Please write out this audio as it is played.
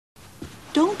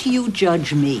Don't you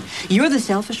judge me. You're the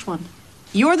selfish one.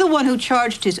 You're the one who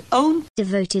charged his own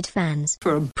devoted fans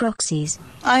for proxies.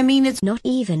 I mean, it's Not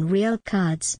even real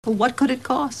cards. what could it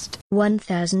cost?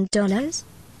 $1,000?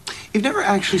 You've never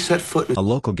actually set foot in A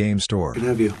local game store.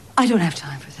 have you? I don't have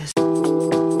time for this.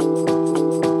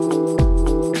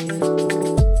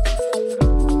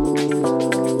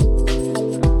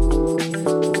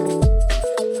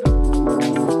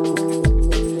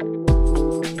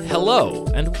 Hello,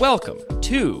 and welcome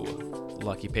to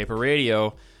Lucky Paper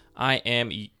Radio. I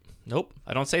am... Nope,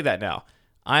 I don't say that now.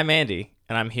 I'm Andy,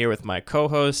 and I'm here with my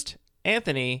co-host,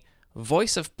 Anthony,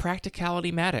 voice of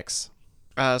Practicality Maddox.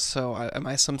 Am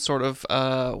I some sort of,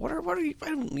 what are you, I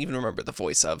don't even remember the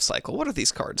voice of cycle. What are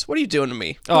these cards? What are you doing to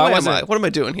me? Oh, What am I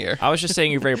doing here? I was just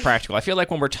saying you're very practical. I feel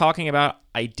like when we're talking about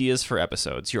ideas for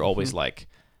episodes, you're always like,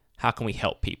 how can we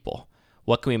help people?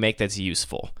 What can we make that's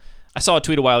useful? I saw a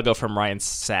tweet a while ago from Ryan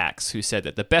Sachs who said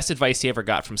that the best advice he ever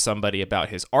got from somebody about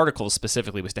his articles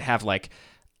specifically was to have like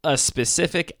a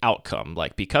specific outcome.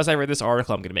 Like, because I read this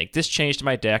article, I'm going to make this change to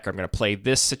my deck, or I'm going to play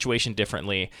this situation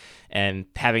differently. And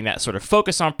having that sort of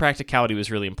focus on practicality was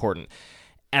really important.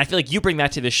 And I feel like you bring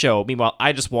that to the show. Meanwhile,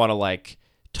 I just want to like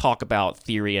talk about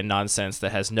theory and nonsense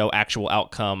that has no actual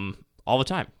outcome all the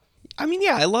time. I mean,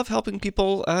 yeah, I love helping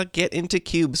people get into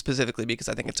Cube specifically because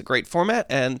I think it's a great format,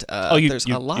 and there's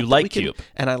a lot you that like we can, Cube,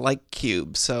 and I like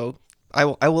Cube, so I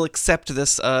will accept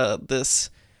this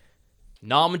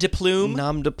nom de plume.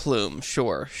 nom de plume.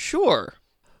 Sure.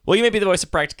 Well, you may be the voice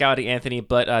of practicality, Anthony,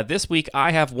 but this week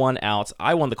I have one out.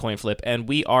 I won the coin flip, and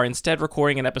we are instead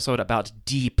recording an episode about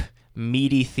deep,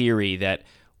 meaty theory that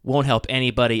won't help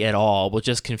anybody at all, will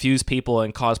just confuse people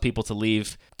and cause people to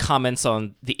leave comments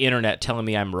on the internet telling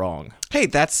me I'm wrong. Hey,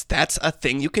 that's a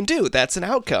thing you can do. That's an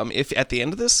outcome. If at the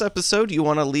end of this episode you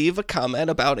want to leave a comment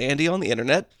about Andy on the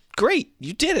internet, great.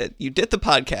 You did it. You did the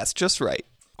podcast just right.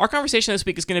 Our conversation this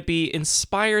week is going to be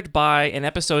inspired by an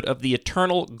episode of the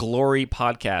Eternal Glory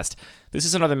podcast. This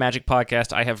is another Magic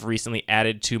podcast I have recently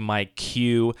added to my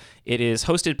queue. It is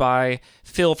hosted by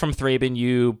Phil from Thraben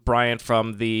U, Brian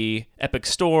from the Epic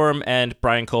Storm, and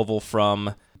Brian Koval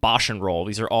from Bosch and Roll.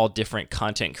 These are all different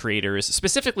content creators,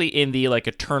 specifically in the like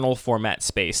Eternal format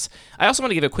space. I also want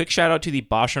to give a quick shout out to the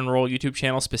Bosch and Roll YouTube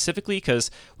channel specifically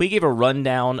because we gave a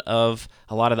rundown of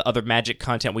a lot of the other Magic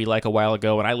content we like a while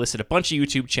ago, and I listed a bunch of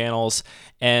YouTube channels,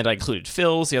 and I included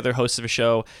Phil's, the other host of the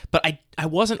show, but I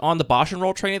wasn't on the Bosch and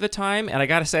Roll train at the time, and I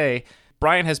gotta say,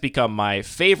 Brian has become my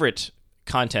favorite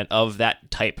content of that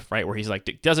type, right, where he's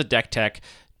like, does a deck tech,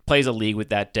 plays a league with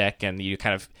that deck, and you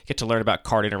kind of get to learn about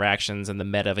card interactions and the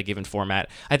meta of a given format.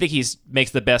 I think he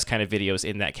makes the best kind of videos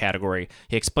in that category.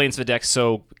 He explains the deck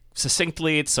so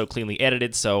succinctly, it's so cleanly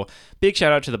edited, so big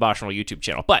shout out to the Bosch and Roll YouTube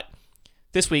channel. But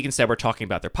this week, instead, we're talking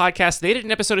about their podcast. They did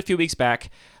an episode a few weeks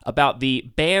back about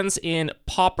the bans in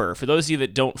Pauper. For those of you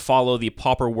that don't follow the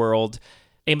Pauper world,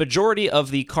 a majority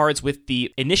of the cards with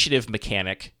the initiative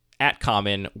mechanic at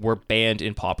common were banned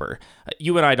in Pauper.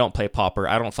 You and I don't play Pauper.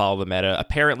 I don't follow the meta.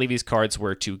 Apparently, these cards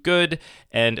were too good,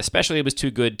 and especially it was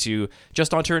too good to,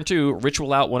 just on turn 2,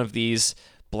 ritual out one of these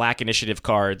black initiative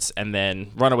cards and then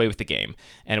run away with the game.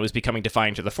 And it was becoming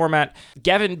defining to the format.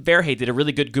 Gavin Verhey did a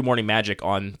really good Good Morning Magic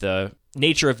on the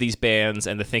nature of these bans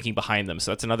and the thinking behind them, so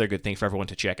that's another good thing for everyone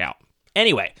to check out.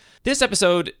 Anyway, this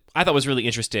episode I thought was really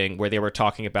interesting where they were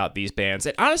talking about these bans.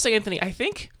 And honestly, Anthony, I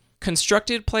think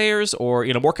constructed players or,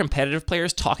 more competitive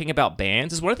players talking about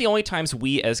bans is one of the only times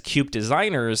we as Cube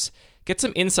designers get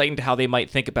some insight into how they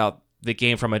might think about the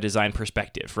game from a design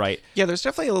perspective, right? Yeah, there's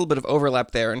definitely a little bit of overlap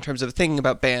there in terms of thinking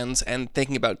about bans and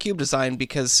thinking about cube design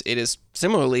because it is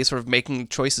similarly sort of making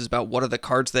choices about what are the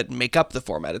cards that make up the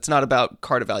format. It's not about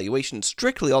card evaluation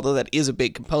strictly, although that is a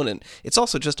big component. It's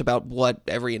also just about what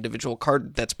every individual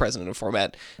card that's present in a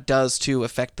format does to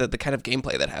affect the kind of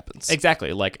gameplay that happens.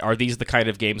 Exactly. Like, are these the kind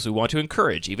of games we want to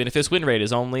encourage? Even if this win rate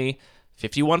is only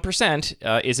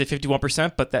 51%, is it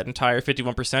 51%, but that entire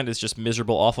 51% is just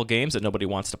miserable, awful games that nobody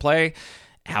wants to play?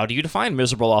 How do you define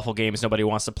miserable, awful games nobody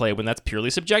wants to play when that's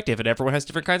purely subjective and everyone has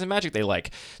different kinds of Magic they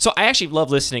like? So I actually love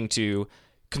listening to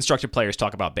constructed players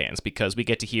talk about bans because we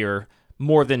get to hear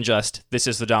more than just this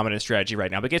is the dominant strategy right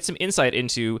now, but get some insight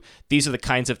into these are the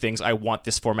kinds of things I want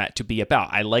this format to be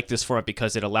about. I like this format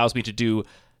because it allows me to do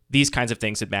these kinds of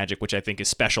things in Magic, which I think is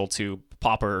special to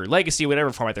Pauper or Legacy,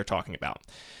 whatever format they're talking about.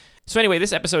 So anyway,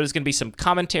 this episode is going to be some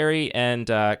commentary and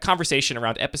conversation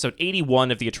around episode 81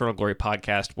 of the Eternal Glory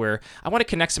podcast, where I want to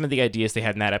connect some of the ideas they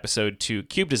had in that episode to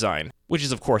cube design, which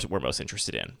is, of course, what we're most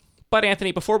interested in. But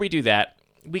Anthony, before we do that,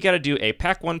 we got to do a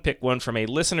pack one, pick one from a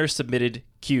listener-submitted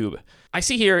cube. I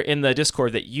see here in the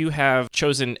Discord that you have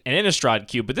chosen an Innistrad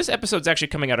cube, but this episode's actually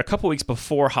coming out a couple weeks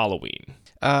before Halloween.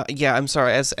 Yeah, I'm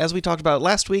sorry. As we talked about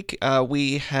last week,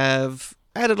 we have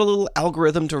added a little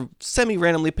algorithm to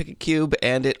semi-randomly pick a cube,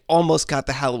 and it almost got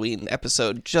the Halloween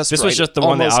episode just This right. was just the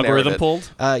one the Almost algorithm narrowed it.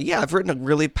 pulled? Yeah, I've written a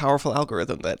really powerful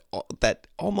algorithm that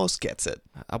almost gets it.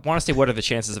 I want to say what are the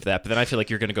chances of that, but then I feel like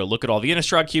you're going to go look at all the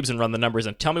Innistrad cubes and run the numbers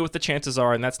and tell me what the chances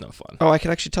are, and that's no fun. Oh, I can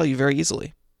actually tell you very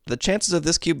easily. The chances of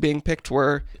this cube being picked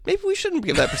were, maybe we shouldn't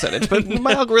give that percentage, but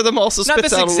my algorithm also Not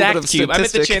spits this out a little bit of exact cube. I meant the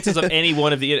statistic. chances of any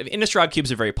one of the Innistrad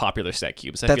cubes are very popular set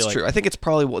cubes. I That's feel like true. I think it's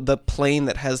probably the plane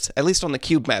that has, at least on the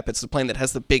cube map, it's the plane that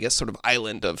has the biggest sort of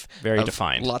island of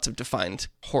defined. Lots of defined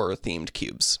horror-themed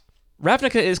cubes.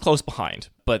 Ravnica is close behind,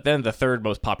 but then the third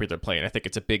most popular plane. I think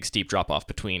it's a big steep drop-off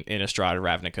between Innistrad and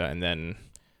Ravnica, and then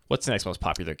what's the next most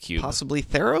popular cube? Possibly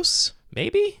Theros?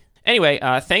 Maybe? Anyway,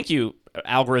 thank you,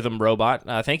 Algorithm Robot.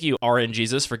 Thank you,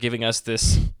 RNGesus, for giving us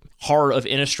this Horror of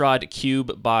Innistrad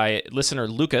cube by listener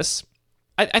Lucas.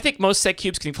 I think most set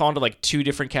cubes can fall into like two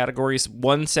different categories.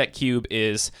 One set cube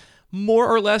is more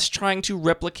or less trying to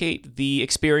replicate the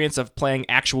experience of playing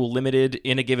actual limited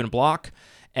in a given block.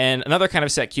 And another kind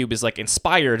of set cube is like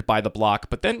inspired by the block,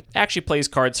 but then actually plays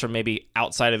cards from maybe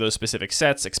outside of those specific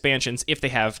sets, expansions. If they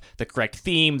have the correct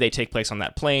theme, they take place on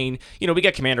that plane. You know, we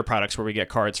get Commander products where we get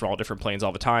cards from all different planes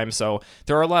all the time. So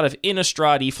there are a lot of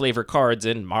Innistrad-y flavor cards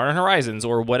in Modern Horizons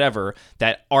or whatever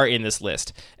that are in this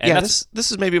list. And Yeah, that's,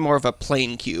 this is maybe more of a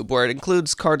plane cube, where it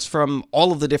includes cards from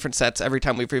all of the different sets every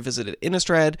time we've revisited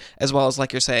Innistrad, as well as,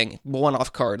 like you're saying,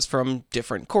 one-off cards from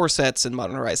different core sets and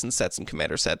Modern Horizons sets and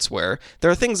Commander sets, where there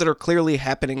are things that are clearly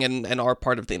happening and are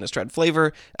part of the Innistrad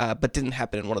flavor, but didn't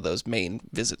happen in one of those main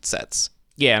visit sets.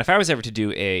 yeah, and if I was ever to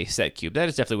do a set cube, that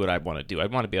is definitely what I'd want to do.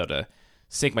 I'd want to be able to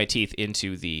sink my teeth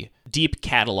into the deep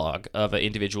catalog of an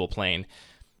individual plane.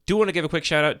 Do want to give a quick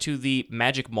shout out to the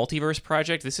Magic Multiverse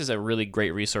project. This is a really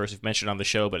great resource we've mentioned on the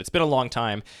show, but it's been a long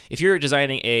time. If you're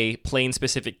designing a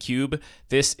plane-specific cube,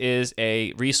 this is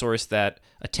a resource that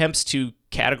attempts to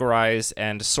categorize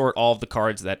and sort all of the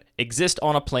cards that exist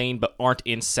on a plane but aren't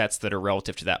in sets that are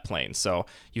relative to that plane. So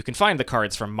you can find the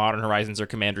cards from Modern Horizons or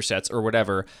Commander sets or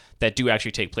whatever that do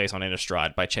actually take place on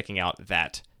Innistrad by checking out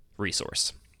that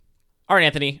resource. All right,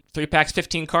 Anthony, 3 packs,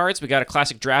 15 cards. We got a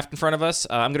classic draft in front of us.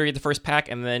 I'm going to read the first pack,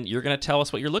 and then you're going to tell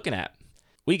us what you're looking at.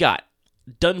 We got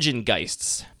Dungeon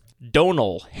Geists,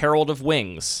 Donal, Herald of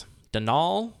Wings,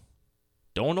 Donal?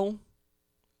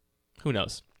 Who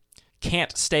knows?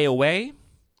 Can't Stay Away,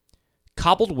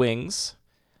 Cobbled Wings,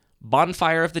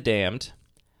 Bonfire of the Damned,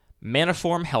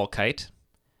 Maniform Hellkite,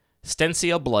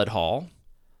 Stensia Bloodhall,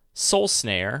 Soul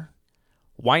Snare,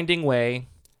 Winding Way,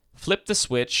 Flip the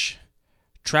Switch,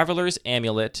 Traveler's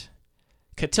Amulet,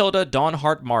 Catilda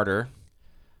Dawnheart Martyr,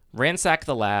 Ransack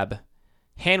the Lab,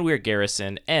 Handweir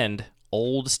Garrison, and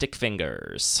Old Stick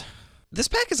Fingers. This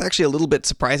pack is actually a little bit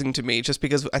surprising to me, just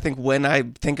because I think when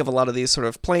I think of a lot of these sort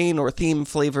of plain or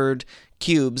theme-flavored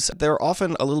cubes, they're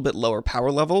often a little bit lower power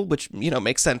level, which, you know,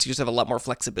 makes sense. You just have a lot more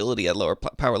flexibility at lower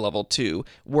power level to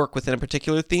work within a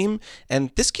particular theme.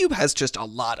 And this cube has just a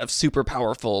lot of super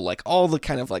powerful, like all the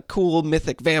kind of like cool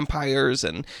mythic vampires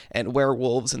and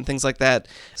werewolves and things like that.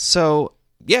 So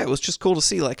yeah, it was just cool to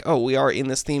see like, oh, we are in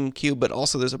this theme cube, but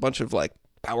also there's a bunch of like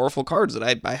powerful cards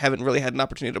that I haven't really had an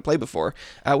opportunity to play before,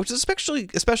 which is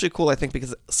especially cool, I think,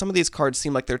 because some of these cards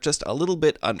seem like they're just a little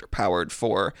bit underpowered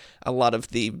for a lot of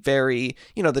the very,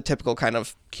 you know, the typical kind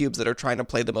of cubes that are trying to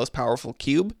play the most powerful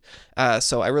cube.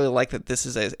 So I really like that this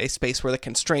is a space where the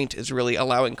constraint is really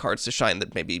allowing cards to shine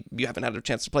that maybe you haven't had a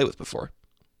chance to play with before.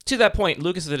 To that point,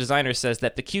 Lucas the designer says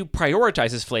that the cube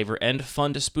prioritizes flavor and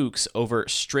fun spooks over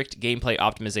strict gameplay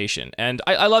optimization. And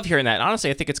I love hearing that. Honestly,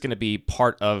 I think it's going to be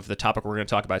part of the topic we're going to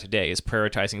talk about today, is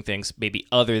prioritizing things maybe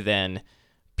other than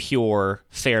pure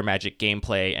fair Magic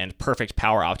gameplay and perfect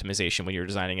power optimization when you're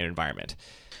designing an environment.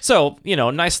 So, you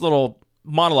know, nice little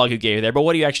monologue you gave there, but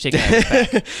what are you actually taking out of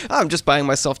the pack? I'm just buying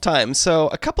myself time. So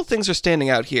a couple things are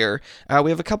standing out here. We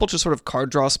have a couple just sort of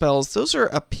card draw spells. Those are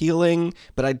appealing,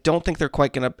 but I don't think they're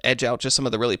quite going to edge out just some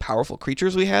of the really powerful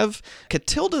creatures we have.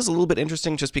 Catilda is a little bit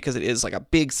interesting just because it is like a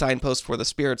big signpost for the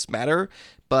Spirits Matter,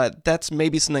 but that's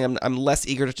maybe something I'm less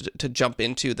eager to jump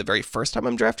into the very first time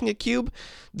I'm drafting a cube.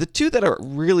 The two that are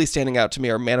really standing out to me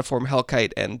are Maniform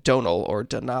Hellkite and Donal, or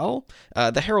Donal.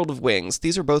 The Herald of Wings.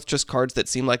 These are both just cards that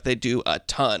seem like they do a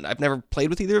ton. I've never played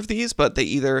with either of these, but they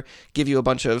either give you a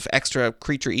bunch of extra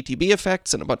creature ETB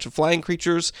effects and a bunch of flying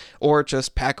creatures, or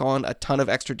just pack on a ton of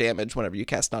extra damage whenever you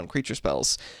cast non-creature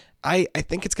spells. I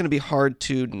think it's going to be hard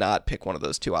to not pick one of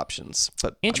those two options,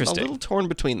 but Interesting. I'm a little torn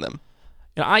between them.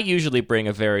 And I usually bring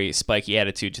a very spiky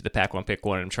attitude to the Pack One Pick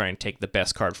One and try and take the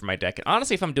best card from my deck. And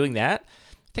honestly, if I'm doing that,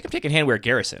 I think I'm taking Handwear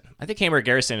Garrison. I think Handwear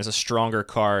Garrison is a stronger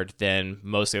card than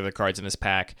most of the other cards in this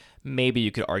pack. Maybe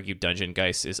you could argue Dungeon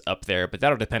Geist is up there, but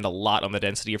that'll depend a lot on the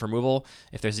density of removal.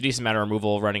 If there's a decent amount of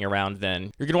removal running around,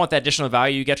 then you're going to want that additional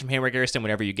value you get from Handwear Garrison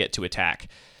whenever you get to attack.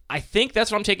 I think that's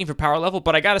what I'm taking for power level,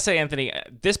 but I gotta say, Anthony,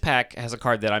 this pack has a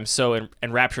card that I'm so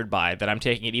enraptured by that I'm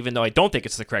taking it even though I don't think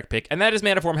it's the correct pick, and that is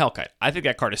Manaform Hellkite. I think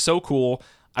that card is so cool.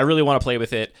 I really want to play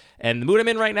with it, and the mood I'm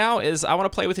in right now is I want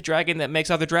to play with a dragon that makes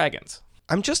other dragons.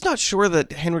 I'm just not sure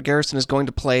that Handwear Garrison is going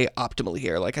to play optimally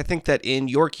here. Like, I think that in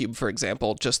your cube, for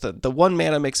example, just the 1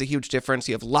 mana makes a huge difference.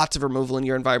 You have lots of removal in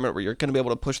your environment where you're going to be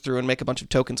able to push through and make a bunch of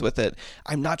tokens with it.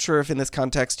 I'm not sure if in this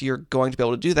context you're going to be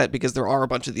able to do that because there are a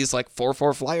bunch of these like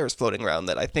 4/4 flyers floating around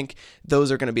that I think those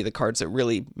are going to be the cards that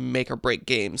really make or break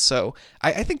games. So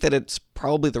I think that it's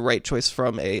probably the right choice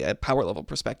from a power level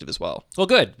perspective as well. Well,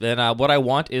 good. Then what I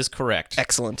want is correct.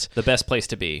 Excellent. The best place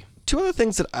to be. Two other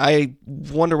things that I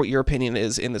wonder what your opinion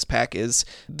is in this pack is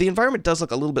the environment does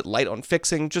look a little bit light on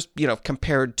fixing, just,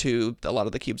 compared to a lot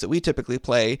of the cubes that we typically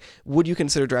play. Would you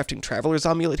consider drafting Traveler's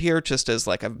Amulet here just as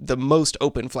like the most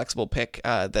open, flexible pick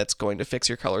that's going to fix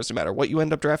your colors no matter what you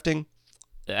end up drafting?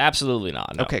 Absolutely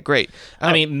not. No. Okay, great.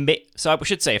 So I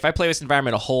should say, if I play this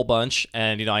environment a whole bunch,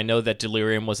 and I know that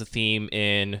Delirium was a theme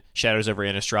in Shadows over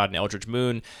Innistrad and Eldritch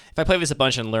Moon, if I play this a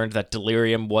bunch and learned that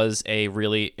Delirium was a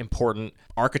really important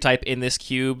archetype in this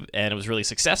cube and it was really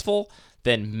successful,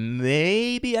 then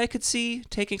maybe I could see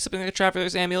taking something like a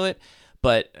Traveler's Amulet.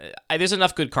 But there's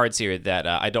enough good cards here that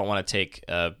I don't want to take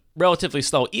relatively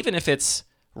slow, even if it's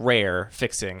rare,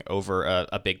 fixing over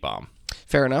a big bomb.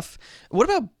 Fair enough. What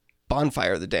about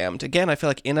Bonfire of the Damned? Again, I feel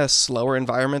like in a slower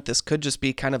environment, this could just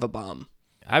be kind of a bomb.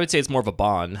 I would say it's more of a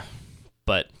bond,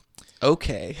 but...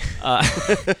 Okay.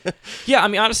 Yeah,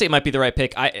 honestly, it might be the right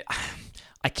pick.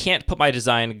 I can't put my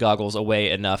design goggles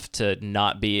away enough to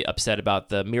not be upset about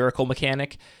the miracle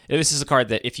mechanic. This is a card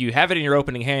that if you have it in your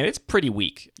opening hand, it's pretty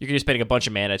weak. You're just spending a bunch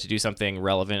of mana to do something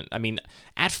relevant.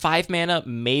 At 5 mana,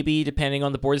 maybe, depending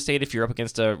on the board state, if you're up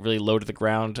against a really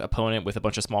low-to-the-ground opponent with a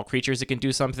bunch of small creatures, it can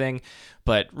do something.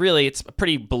 But really, it's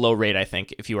pretty below rate, I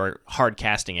think, if you are hard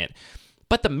casting it.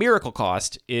 But the miracle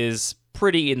cost is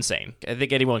pretty insane. I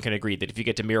think anyone can agree that if you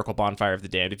get to Miracle Bonfire of the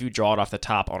Damned, if you draw it off the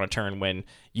top on a turn when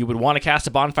you would want to cast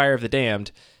a Bonfire of the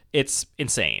Damned, it's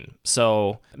insane.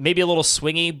 So maybe a little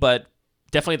swingy, but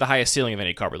definitely the highest ceiling of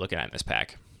any card we're looking at in this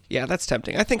pack. Yeah, that's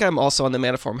tempting. I think I'm also on the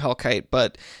Manaform Hellkite,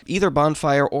 but either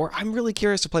Bonfire or I'm really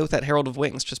curious to play with that Herald of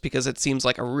Wings just because it seems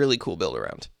like a really cool build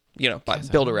around.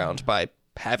 By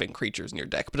having creatures in your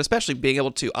deck, but especially being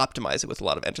able to optimize it with a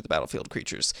lot of enter the battlefield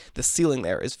creatures. The ceiling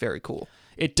there is very cool.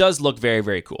 It does look very,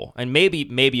 very cool. And maybe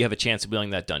you have a chance of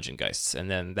wheeling that Dungeon Geists,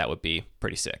 and then that would be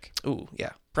pretty sick. Ooh,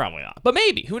 yeah. Probably not. But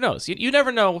maybe. Who knows? You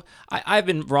never know. I've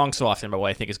been wrong so often about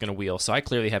what I think is going to wheel, so I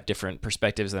clearly have different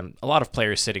perspectives than a lot of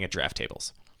players sitting at draft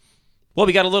tables. Well,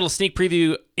 we got a little sneak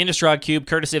preview Innistrad Cube,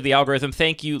 courtesy of the algorithm.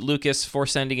 Thank you, Lucas, for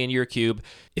sending in your cube.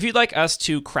 If you'd like us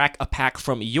to crack a pack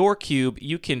from your cube,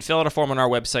 you can fill out a form on our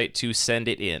website to send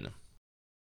it in.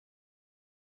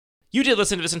 You did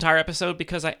listen to this entire episode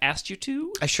because I asked you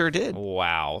to? I sure did.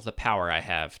 Wow, the power I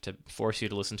have to force you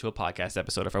to listen to a podcast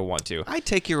episode if I want to. I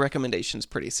take your recommendations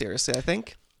pretty seriously, I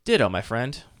think. Ditto, my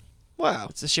friend. Wow.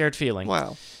 It's a shared feeling.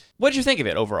 Wow. What did you think of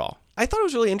it overall? I thought it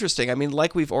was really interesting.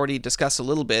 Like we've already discussed a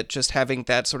little bit, just having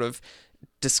that sort of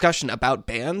discussion about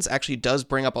bans actually does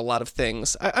bring up a lot of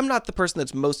things. I'm not the person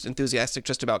that's most enthusiastic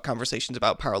just about conversations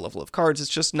about power level of cards. It's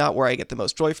just not where I get the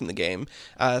most joy from the game.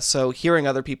 So hearing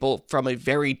other people from a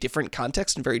very different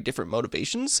context and very different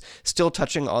motivations, still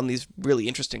touching on these really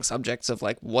interesting subjects of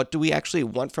like, what do we actually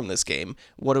want from this game?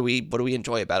 What do we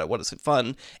enjoy about it? What is it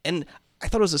fun? And I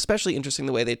thought it was especially interesting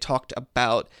the way they talked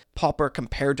about Pauper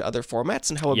compared to other formats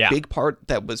and how a big part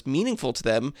that was meaningful to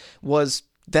them was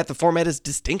that the format is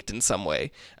distinct in some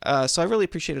way. So I really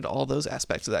appreciated all those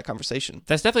aspects of that conversation.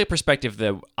 That's definitely a perspective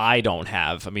that I don't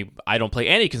have. I don't play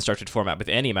any constructed format with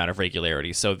any amount of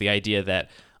regularity. So the idea that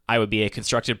I would be a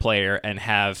constructed player and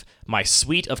have my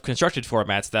suite of constructed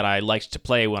formats that I liked to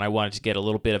play when I wanted to get a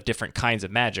little bit of different kinds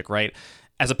of Magic, right?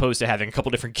 As opposed to having a couple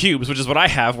different cubes, which is what I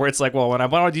have, where it's like, well, when I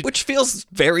want to do... Which feels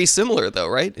very similar, though,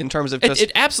 right? In terms of just...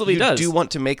 It absolutely does. You do want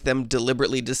to make them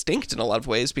deliberately distinct in a lot of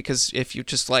ways, because if you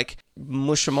just,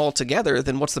 mush them all together,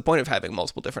 then what's the point of having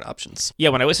multiple different options? Yeah,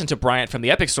 when I listen to Bryant from the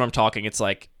Epic Storm talking, it's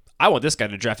like, I want this guy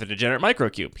to draft a Degenerate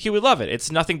Microcube. He would love it.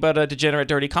 It's nothing but a Degenerate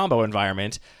Dirty combo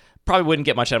environment. Probably wouldn't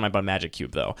get much out of my Magic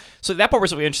Cube, though. So that part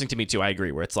was really interesting to me, too. I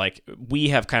agree, where it's like we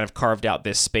have kind of carved out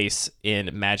this space in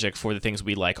Magic for the things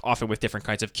we like, often with different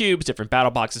kinds of cubes, different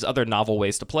battle boxes, other novel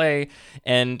ways to play.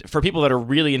 And for people that are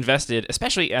really invested,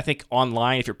 especially, I think,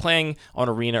 online, if you're playing on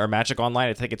Arena or Magic Online,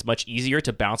 I think it's much easier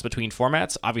to bounce between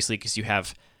formats, obviously, because you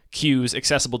have queues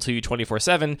accessible to you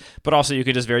 24/7, but also you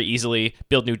can just very easily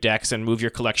build new decks and move your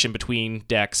collection between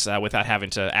decks without having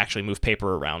to actually move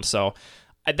paper around. So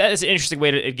that is an interesting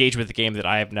way to engage with the game that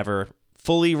I have never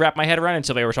fully wrapped my head around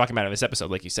until they were talking about it in this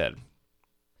episode, like you said.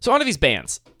 So onto these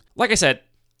bans. Like I said,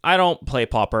 I don't play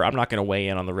Pauper. I'm not going to weigh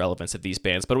in on the relevance of these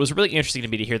bans, but it was really interesting to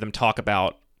me to hear them talk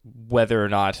about whether or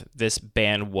not this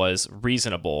ban was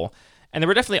reasonable. And there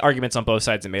were definitely arguments on both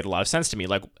sides that made a lot of sense to me.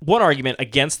 Like, one argument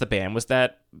against the ban was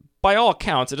that, by all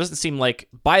accounts, it doesn't seem like,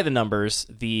 by the numbers,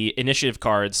 the initiative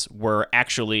cards were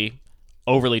actually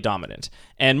overly dominant.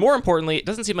 And more importantly, it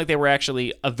doesn't seem like they were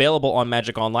actually available on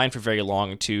Magic Online for very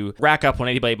long to rack up what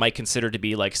anybody might consider to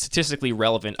be like statistically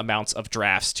relevant amounts of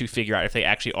drafts to figure out if they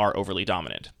actually are overly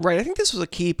dominant. Right. I think this was a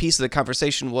key piece of the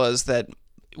conversation was that,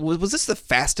 was this the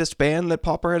fastest ban that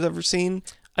Pauper had ever seen?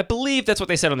 I believe that's what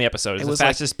they said on the episode. It was the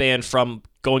fastest ban from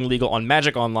going legal on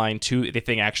Magic Online to the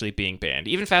thing actually being banned.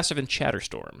 Even faster than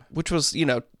Chatterstorm. Which was,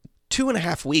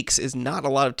 2.5 weeks is not a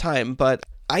lot of time, but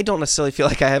I don't necessarily feel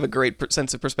like I have a great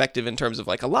sense of perspective in terms of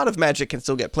like a lot of Magic can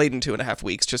still get played in 2.5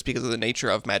 weeks just because of the nature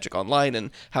of Magic Online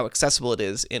and how accessible it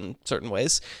is in certain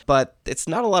ways. But it's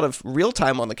not a lot of real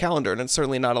time on the calendar, and it's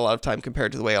certainly not a lot of time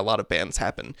compared to the way a lot of bans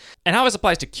happen. And how this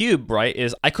applies to Cube, right,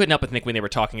 is I couldn't help but think when they were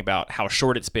talking about how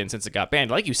short it's been since it got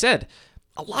banned. Like you said,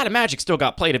 a lot of Magic still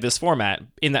got played of this format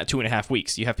in that 2.5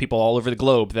 weeks. You have people all over the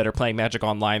globe that are playing Magic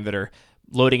Online that are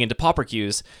loading into Pauper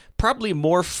queues. Probably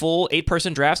more full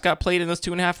 8-person drafts got played in those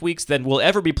 2.5 weeks than will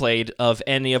ever be played of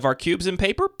any of our cubes in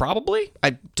paper, probably.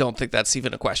 I don't think that's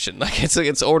even a question. Like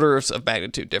it's orders of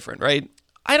magnitude different, right?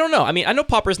 I don't know. I mean, I know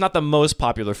Pauper is not the most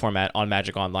popular format on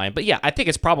Magic Online, but yeah, I think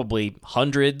it's probably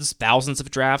hundreds, thousands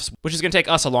of drafts, which is going to take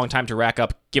us a long time to rack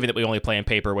up, given that we only play in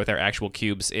paper with our actual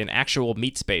cubes in actual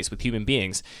meat space with human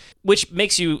beings, which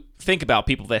makes you think about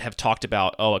people that have talked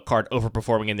about, a card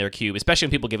overperforming in their cube, especially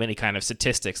when people give any kind of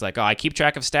statistics like, I keep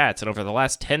track of stats, and over the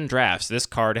last 10 drafts, this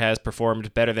card has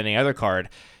performed better than any other card.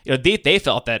 They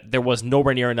felt that there was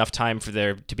nowhere near enough time for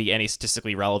there to be any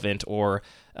statistically relevant or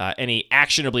any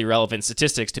actionably relevant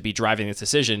statistics to be driving this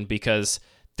decision because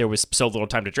there was so little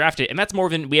time to draft it, and that's more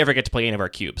than we ever get to play any of our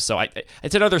cubes. So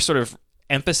it's another sort of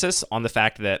emphasis on the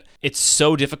fact that it's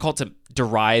so difficult to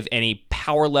derive any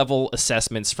power level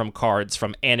assessments from cards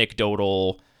from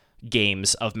anecdotal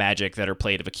games of Magic that are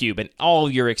played of a cube, and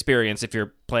all your experience if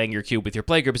you're playing your cube with your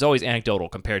playgroup is always anecdotal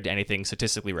compared to anything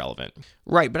statistically relevant.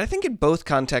 Right, but I think in both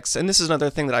contexts, and this is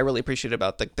another thing that I really appreciate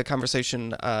about the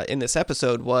conversation in this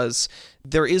episode, was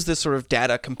there is this sort of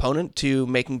data component to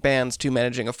making bans, to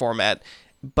managing a format,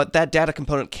 but that data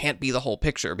component can't be the whole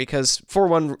picture because, for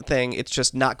one thing, it's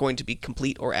just not going to be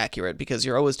complete or accurate because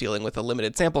you're always dealing with a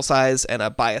limited sample size and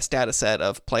a biased data set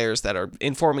of players that are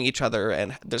informing each other,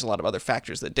 and there's a lot of other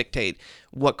factors that dictate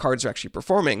what cards are actually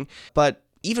performing. But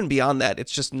even beyond that,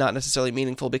 it's just not necessarily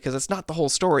meaningful because it's not the whole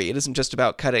story. It isn't just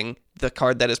about cutting the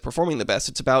card that is performing the best.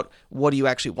 It's about what do you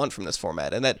actually want from this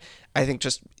format. And that, I think,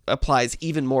 just applies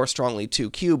even more strongly to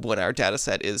Cube when our data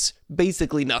set is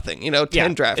basically nothing.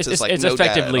 10 drafts is like it's no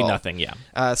effectively data at all. Nothing,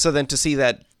 yeah. So then to see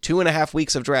that 2.5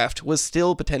 weeks of draft was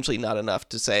still potentially not enough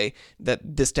to say that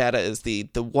this data is the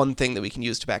one thing that we can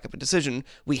use to back up a decision.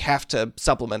 We have to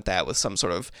supplement that with some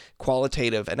sort of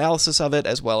qualitative analysis of it,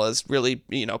 as well as really,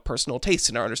 personal taste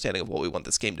in our understanding of what we want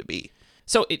this game to be.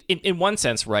 So in one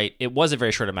sense, right, it was a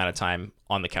very short amount of time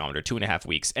on the calendar, 2.5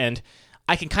 weeks. And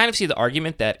I can kind of see the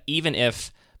argument that even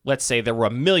if, let's say, there were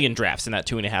 1 million drafts in that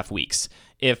 2.5 weeks,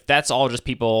 if that's all just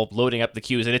people loading up the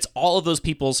queues, and it's all of those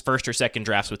people's first or second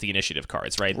drafts with the initiative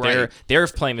cards, right? They're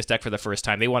playing this deck for the first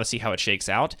time. They want to see how it shakes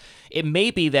out. It may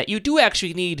be that you do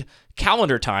actually need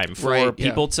calendar time for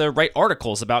people to write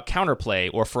articles about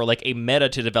counterplay, or for like a meta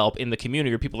to develop in the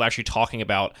community where people are actually talking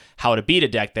about how to beat a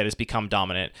deck that has become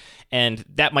dominant. And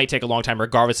that might take a long time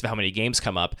regardless of how many games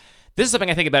come up. This is something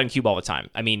I think about in Cube all the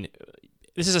time. I mean,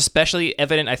 this is especially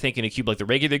evident, I think, in a cube like the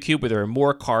regular cube, where there are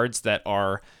more cards that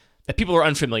people are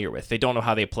unfamiliar with. They don't know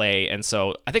how they play, and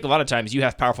so I think a lot of times you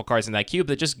have powerful cards in that cube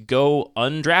that just go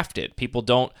undrafted. People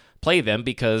don't play them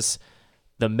because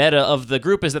the meta of the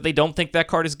group is that they don't think that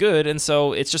card is good, and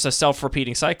so it's just a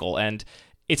self-repeating cycle, and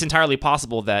it's entirely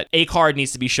possible that a card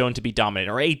needs to be shown to be dominant,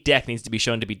 or a deck needs to be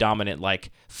shown to be dominant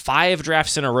like 5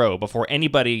 drafts in a row before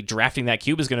anybody drafting that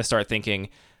cube is going to start thinking,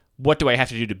 what do I have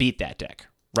to do to beat that deck?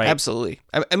 right? Absolutely.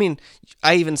 I mean,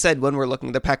 I even said when we're looking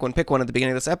at the Pack One Pick One at the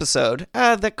beginning of this episode,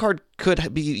 that card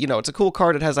could be, it's a cool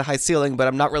card. It has a high ceiling, but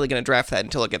I'm not really going to draft that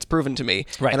until it gets proven to me.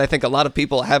 Right. And I think a lot of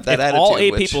people have that if attitude. all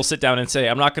 8 people sit down and say,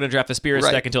 I'm not going to draft the Spirits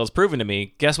Right. deck until it's proven to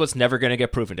me, guess what's never going to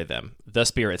get proven to them? The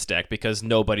Spirits deck, because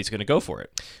nobody's going to go for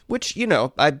it. Which,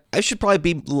 I should probably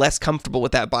be less comfortable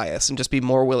with that bias and just be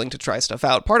more willing to try stuff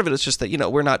out. Part of it is just that,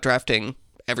 we're not drafting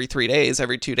every 3 days,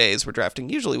 every 2 days. We're drafting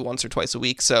usually once or twice a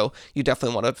week, so you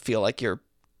definitely want to feel like you're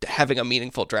having a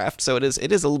meaningful draft. So it is a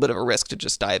little bit of a risk to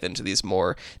just dive into these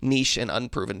more niche and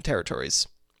unproven territories.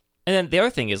 And then the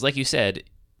other thing is, like you said,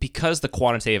 because the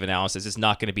quantitative analysis is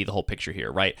not going to be the whole picture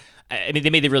here, right? I mean, they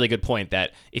made the really good point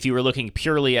that if you were looking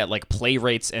purely at like play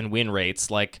rates and win rates,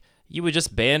 like you would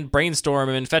just ban Brainstorm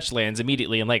and Fetch Lands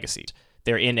immediately in Legacy.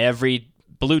 They're in every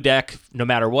blue deck, no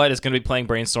matter what, is going to be playing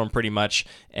Brainstorm pretty much,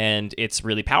 and it's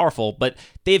really powerful. But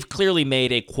they've clearly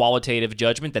made a qualitative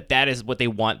judgment that is what they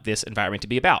want this environment to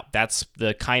be about. That's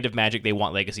the kind of Magic they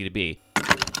want Legacy to be.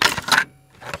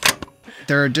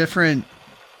 There are different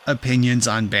opinions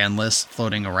on ban lists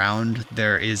floating around.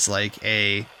 There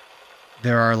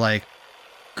are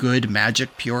good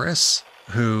Magic purists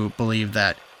who believe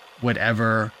that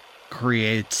whatever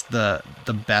creates the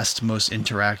best, most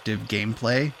interactive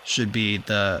gameplay should be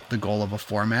the goal of a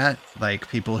format. Like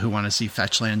people who want to see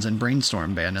Fetch Lands and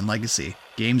Brainstorm banned in Legacy.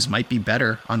 Games might be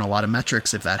better on a lot of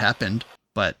metrics if that happened,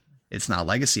 but it's not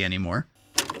Legacy anymore.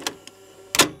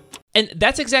 And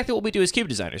that's exactly what we do as cube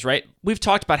designers, right? We've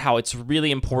talked about how it's really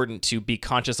important to be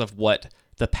conscious of what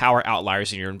the power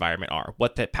outliers in your environment are,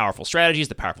 what the powerful strategies,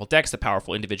 the powerful decks, the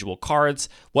powerful individual cards,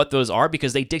 what those are,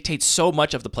 because they dictate so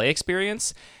much of the play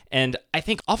experience. And I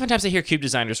think oftentimes I hear cube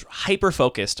designers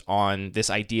hyper-focused on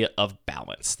this idea of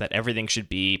balance, that everything should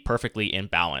be perfectly in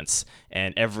balance,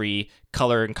 and every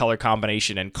color and color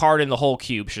combination and card in the whole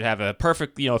cube should have a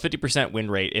perfect, 50% win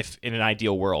rate if in an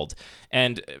ideal world.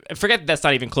 And forget that that's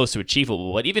not even close to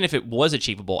achievable, but even if it was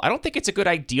achievable, I don't think it's a good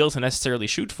ideal to necessarily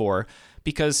shoot for,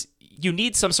 because you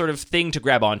need some sort of thing to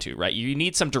grab onto, right? You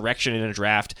need some direction in a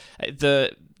draft.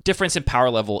 The difference in power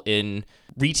level in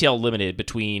retail limited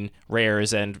between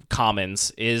rares and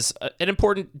commons is an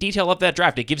important detail of that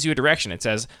draft. It gives you a direction. It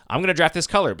says, I'm going to draft this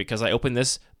color because I opened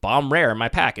this bomb rare in my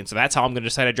pack, and so that's how I'm going to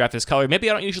decide to draft this color. Maybe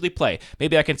I don't usually play.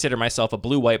 Maybe I consider myself a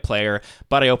blue-white player,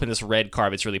 but I open this red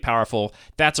card that's really powerful.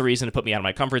 That's a reason to put me out of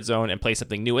my comfort zone and play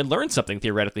something new and learn something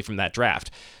theoretically from that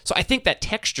draft. So I think that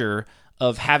texture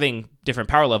of having different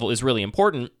power level is really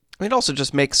important. It also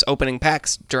just makes opening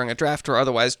packs during a draft or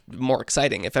otherwise more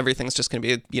exciting. If everything's just going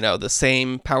to be, the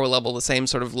same power level, the same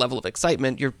sort of level of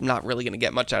excitement, you're not really going to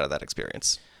get much out of that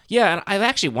experience. Yeah, and I've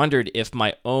actually wondered if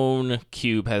my own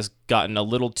cube has gotten a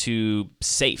little too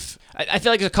safe. I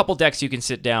feel like there's a couple decks you can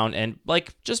sit down and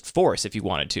just force if you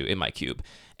wanted to in my cube.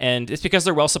 And it's because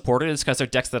they're well supported. It's because they're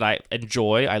decks that I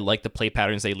enjoy. I like the play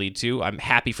patterns they lead to. I'm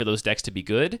happy for those decks to be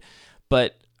good.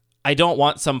 But I don't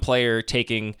want some player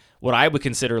taking what I would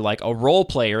consider like a role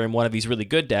player in one of these really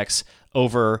good decks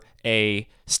over a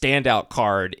standout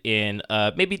card in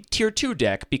maybe tier 2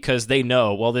 deck because they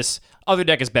know, well, this other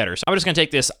deck is better. So I'm just going to take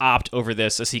this Opt over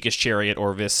this Asika's Chariot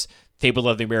or this Fable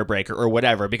of the Mirror Breaker or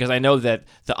whatever, because I know that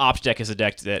the Opt deck is a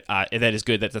deck that is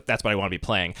good. That's what I want to be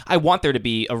playing. I want there to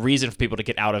be a reason for people to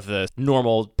get out of the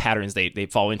normal patterns they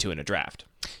fall into in a draft.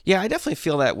 Yeah, I definitely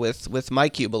feel that with my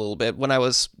cube a little bit. When I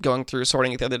was going through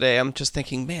sorting it the other day, I'm just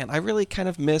thinking, man, I really kind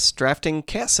of miss drafting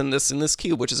Kess in this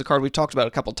cube, which is a card we've talked about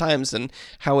a couple times, and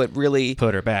how it really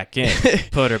put her back in,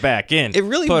 put her back in. It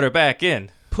really put her back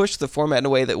in. Pushed the format in a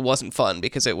way that wasn't fun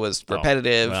because it was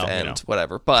repetitive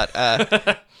whatever.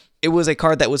 But it was a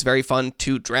card that was very fun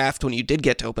to draft when you did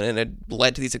get to open it, and it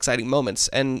led to these exciting moments.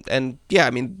 And yeah,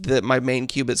 I mean, my main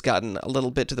cube has gotten a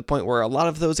little bit to the point where a lot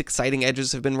of those exciting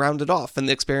edges have been rounded off, and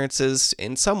the experience is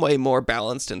in some way more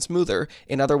balanced and smoother.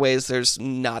 In other ways, there's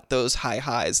not those high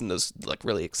highs and those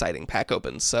really exciting pack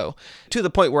opens. So to the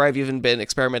point where I've even been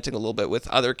experimenting a little bit with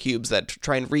other cubes that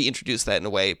try and reintroduce that in a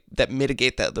way that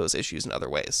mitigate those issues in other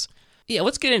ways. Yeah,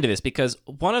 let's get into this, because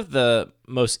one of the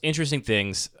most interesting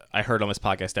things I heard on this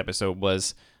podcast episode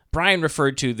was Brian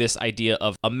referred to this idea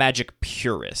of a Magic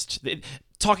purist,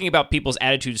 talking about people's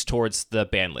attitudes towards the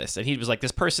ban list. And he was like,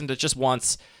 this person that just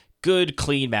wants good,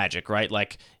 clean Magic, right?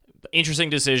 Like interesting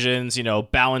decisions,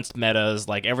 balanced metas,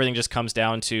 like everything just comes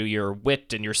down to your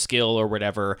wit and your skill or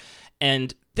whatever.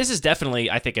 And this is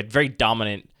definitely, I think, a very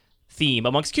dominant theme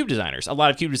amongst cube designers. A lot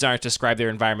of cube designers describe their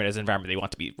environment as an environment they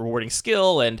want to be rewarding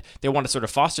skill, and they want to sort of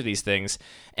foster these things.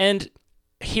 And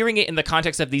hearing it in the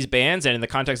context of these bans and in the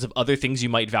context of other things you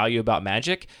might value about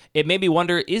Magic, it made me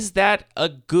wonder, is that a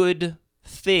good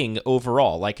thing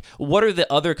overall? Like, what are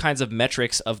the other kinds of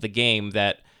metrics of the game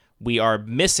that we are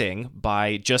missing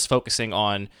by just focusing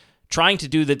on trying to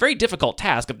do the very difficult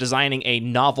task of designing a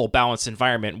novel, balanced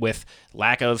environment with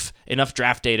lack of enough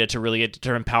draft data to really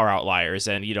determine power outliers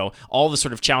and, all the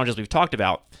sort of challenges we've talked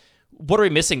about? What are we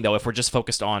missing, though, if we're just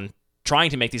focused on trying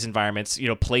to make these environments,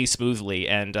 play smoothly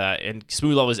and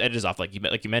smooth all those edges off, like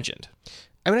you mentioned?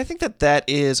 I mean, I think that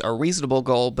is a reasonable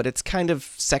goal, but it's kind of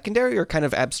secondary or kind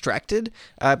of abstracted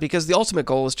because the ultimate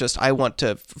goal is just,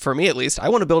 for me at least, I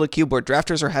want to build a cube where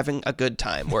drafters are having a good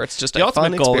time, where it's just the a fun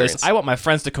ultimate goal experience. is I want my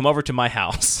friends to come over to my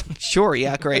house. Sure,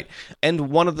 yeah, great. And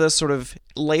one of the sort of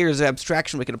layers of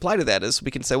abstraction we can apply to that is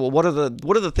we can say, well, what are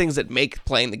the things that make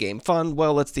playing the game fun?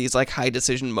 Well, it's these like high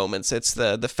decision moments. It's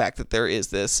the fact that there is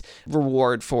this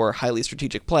reward for highly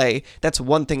strategic play. That's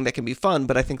one thing that can be fun,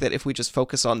 but I think that if we just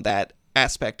focus on that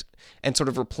aspect and sort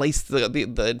of replace the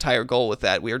entire goal with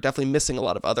that, we are definitely missing a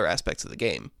lot of other aspects of the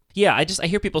game. Yeah, I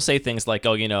hear people say things like,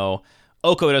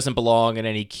 Oko doesn't belong in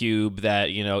any cube that,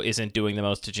 isn't doing the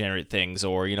most degenerate things,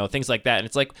 or, things like that. And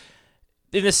it's like,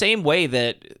 in the same way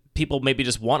that people maybe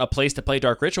just want a place to play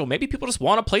Dark Ritual, maybe people just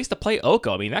want a place to play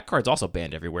Oko. I mean, that card's also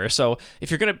banned everywhere. So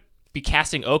if you're going to be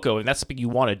casting Oko and that's something you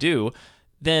want to do,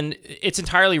 then it's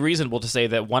entirely reasonable to say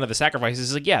that one of the sacrifices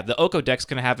is like, yeah, the Oko deck's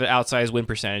going to have an outsized win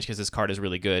percentage because this card is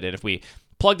really good. And if we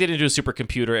plugged it into a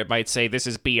supercomputer, it might say this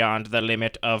is beyond the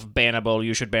limit of bannable,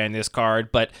 you should ban this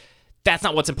card. But that's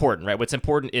not what's important, right? What's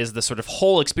important is the sort of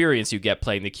whole experience you get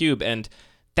playing the cube. And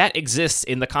that exists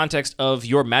in the context of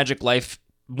your Magic life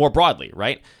more broadly,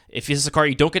 right? If this is a card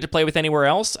you don't get to play with anywhere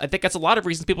else, I think that's a lot of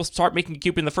reasons people start making a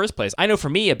cube in the first place. I know for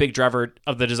me, a big driver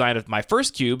of the design of my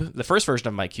first cube, the first version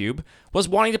of my cube, was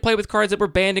wanting to play with cards that were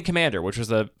banned in Commander, which was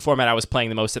the format I was playing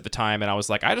the most at the time, and I was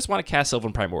like, I just want to cast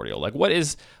Sylvan Primordial. Like,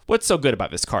 what's so good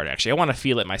about this card, actually? I want to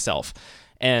feel it myself.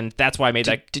 And that's why I made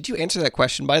that... Did you answer that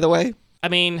question, by the way? I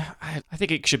mean, I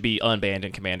think it should be unbanned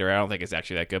in Commander. I don't think it's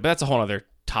actually that good, but that's a whole other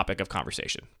topic of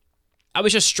conversation. I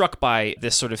was just struck by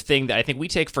this sort of thing that I think we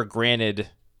take for granted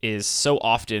is so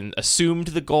often assumed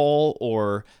the goal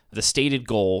or the stated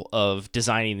goal of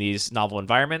designing these novel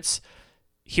environments.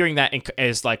 Hearing that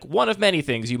as like one of many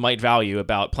things you might value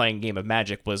about playing a game of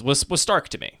Magic was stark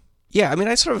to me. Yeah, I mean,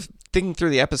 I sort of, thinking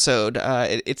through the episode,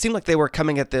 it seemed like they were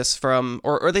coming at this from,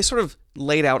 or they sort of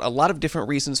laid out a lot of different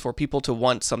reasons for people to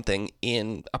want something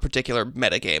in a particular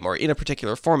metagame or in a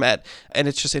particular format, and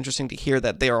it's just interesting to hear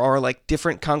that there are like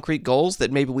different concrete goals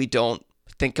that maybe we don't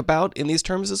think about in these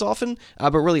terms as often,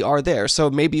 but really are there. So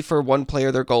maybe for one player,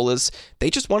 their goal is they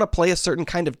just want to play a certain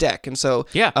kind of deck, and so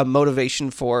a motivation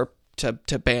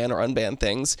to ban or unban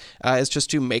things is just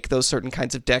to make those certain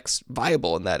kinds of decks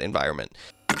viable in that environment.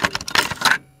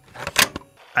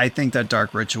 I think that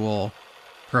Dark Ritual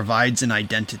provides an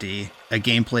identity, a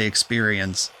gameplay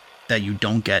experience that you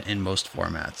don't get in most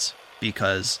formats,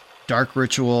 because Dark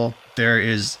Ritual, there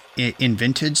is, in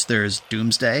Vintage, there's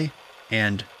Doomsday,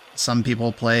 and some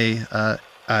people play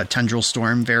Tendril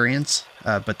Storm variants,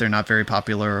 but they're not very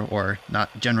popular or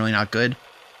generally not good.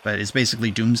 But it's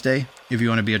basically Doomsday if you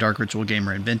want to be a Dark Ritual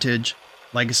gamer in Vintage.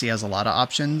 Legacy has a lot of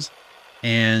options,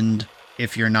 and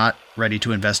if you're not ready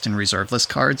to invest in reserveless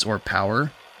cards or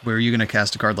power, where are you going to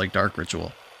cast a card like Dark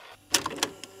Ritual?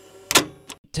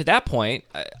 To that point,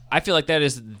 I feel like that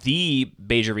is the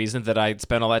major reason that I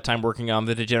spent all that time working on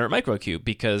the Degenerate Microcube,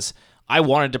 because I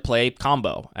wanted to play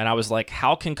combo, and I was like,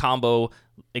 how can combo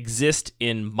exist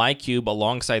in my cube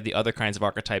alongside the other kinds of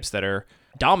archetypes that are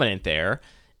dominant there?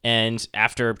 And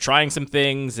after trying some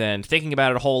things and thinking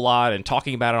about it a whole lot and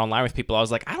talking about it online with people, I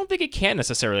was like, I don't think it can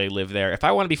necessarily live there. If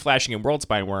I want to be flashing in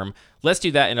Worldspine Worm, let's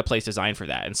do that in a place designed for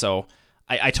that. And so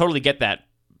I totally get that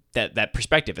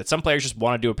perspective, that some players just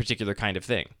want to do a particular kind of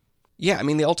thing. Yeah, I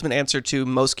mean, the ultimate answer to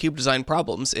most cube design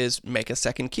problems is make a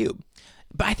second cube.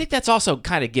 But I think that's also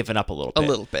kind of given up a little bit. A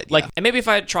little bit, yeah. Like, and maybe if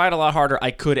I had tried a lot harder,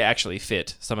 I could actually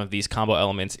fit some of these combo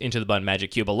elements into the Bun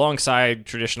Magic Cube alongside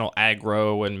traditional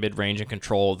aggro and mid-range and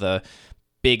control, the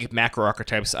big macro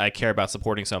archetypes I care about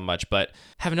supporting so much, but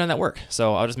haven't done that work,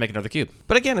 so I'll just make another cube.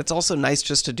 But again, it's also nice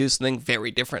just to do something very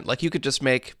different. Like, you could just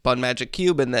make Bun Magic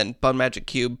Cube and then Bun Magic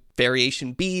Cube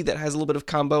Variation B that has a little bit of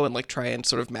combo and like try and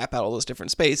sort of map out all those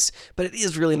different space. But it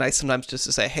is really nice sometimes just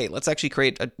to say, hey, let's actually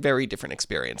create a very different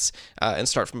experience and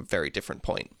start from a very different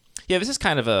point. Yeah, this is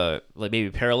kind of a like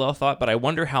maybe parallel thought, but I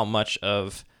wonder how much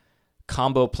of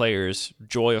combo players'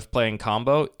 joy of playing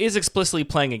combo is explicitly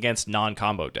playing against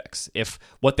non-combo decks. If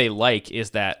what they like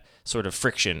is that sort of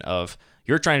friction of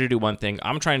you're trying to do one thing,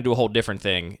 I'm trying to do a whole different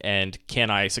thing, and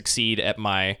can I succeed at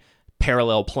my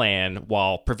parallel plan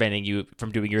while preventing you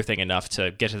from doing your thing enough to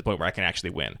get to the point where I can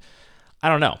actually win? I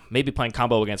don't know. Maybe playing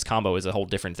combo against combo is a whole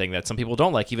different thing that some people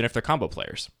don't like, even if they're combo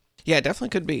players. Yeah, it definitely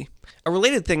could be. A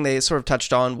related thing they sort of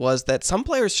touched on was that some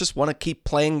players just want to keep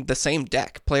playing the same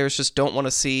deck. Players just don't want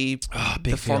to see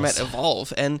the format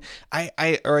evolve. And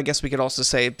I guess we could also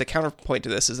say the counterpoint to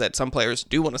this is that some players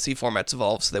do want to see formats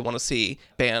evolve, so they want to see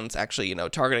bans actually,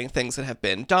 targeting things that have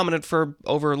been dominant for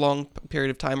over a long period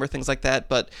of time or things like that.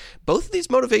 But both of these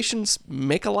motivations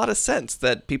make a lot of sense,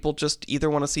 that people just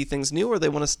either want to see things new or they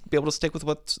want to be able to stick with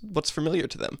what's familiar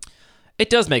to them. It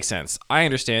does make sense. I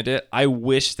understand it. I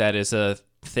wish that is a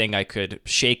thing I could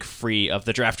shake free of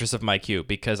the drafters of my cube,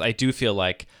 because I do feel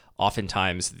like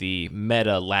oftentimes the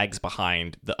meta lags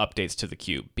behind the updates to the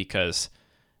cube, because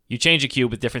you change a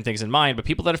cube with different things in mind, but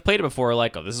people that have played it before are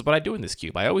like, oh, this is what I do in this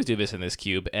cube. I always do this in this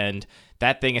cube, and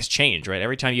that thing has changed, right?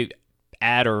 Every time you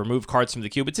add or remove cards from the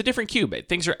cube, it's a different cube.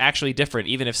 Things are actually different,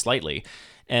 even if slightly.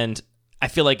 And I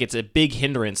feel like it's a big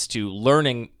hindrance to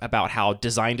learning about how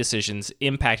design decisions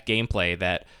impact gameplay,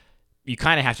 that you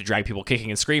kind of have to drag people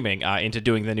kicking and screaming into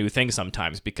doing the new thing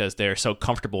sometimes, because they're so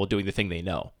comfortable doing the thing they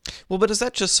know. Well, but is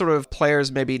that just sort of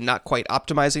players maybe not quite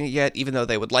optimizing it yet, even though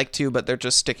they would like to, but they're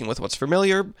just sticking with what's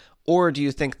familiar? Or do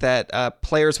you think that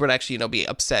players would actually, be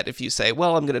upset if you say,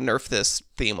 well, I'm going to nerf this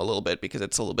theme a little bit because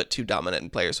it's a little bit too dominant,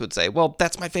 and players would say, well,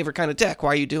 that's my favorite kind of deck. Why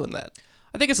are you doing that?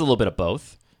 I think it's a little bit of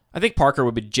both. I think Parker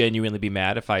would genuinely be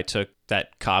mad if I took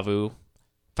that Kavu,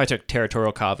 if I took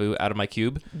Territorial Kavu out of my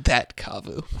cube. That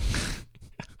Kavu.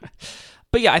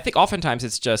 But yeah, I think oftentimes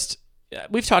it's just,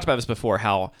 we've talked about this before,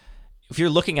 how if you're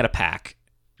looking at a pack,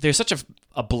 there's such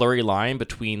a blurry line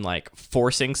between like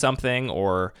forcing something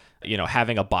or,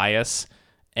 having a bias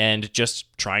and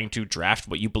just trying to draft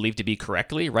what you believe to be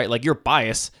correctly, right? Like your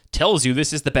bias tells you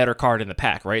this is the better card in the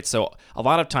pack, right? So a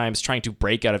lot of times trying to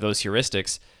break out of those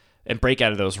heuristics and break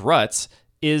out of those ruts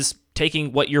is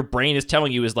taking what your brain is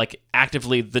telling you is like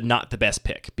actively not the best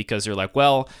pick, because you're like,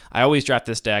 well, I always draft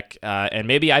this deck, and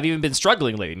maybe I've even been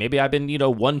struggling lately. Maybe I've been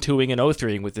 1-2ing and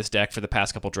 0-3ing with this deck for the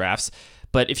past couple drafts.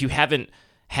 But if you haven't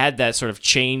had that sort of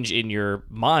change in your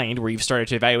mind where you've started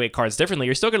to evaluate cards differently,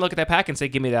 you're still going to look at that pack and say,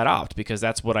 give me that opt, because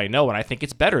that's what I know, and I think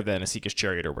it's better than a Seeker's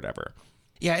Chariot or whatever.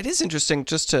 Yeah, it is interesting,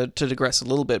 just to digress a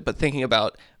little bit, but thinking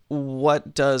about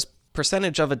what does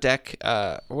percentage of a deck,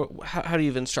 how do you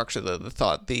even structure the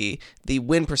thought? The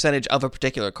win percentage of a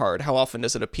particular card, how often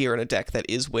does it appear in a deck that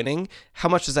is winning? How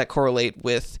much does that correlate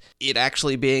with it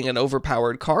actually being an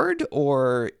overpowered card,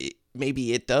 or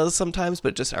maybe it does sometimes,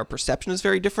 but just our perception is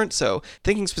very different? So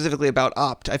thinking specifically about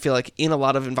opt, I feel like in a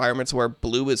lot of environments where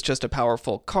blue is just a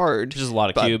powerful card, just a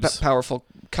lot of cubes, powerful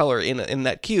color in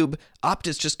that cube, opt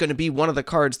is just going to be one of the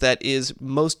cards that is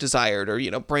most desired,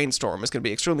 or brainstorm is going to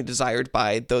be extremely desired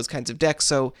by those kinds of decks.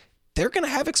 So they're going to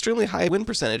have extremely high win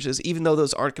percentages, even though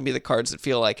those aren't going to be the cards that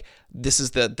feel like this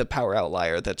is the power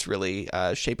outlier that's really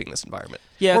shaping this environment.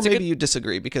 Yeah, or maybe you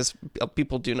disagree, because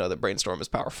people do know that brainstorm is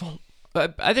powerful.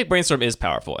 But I think Brainstorm is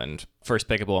powerful and first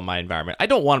pickable in my environment. I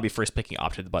don't want to be first picking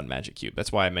Opt to the Button Magic Cube.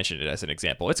 That's why I mentioned it as an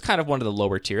example. It's kind of one of the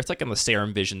lower tier. It's like in the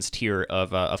Serum Visions tier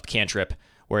of Cantrip,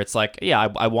 where it's like, yeah,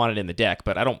 I want it in the deck,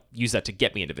 but I don't use that to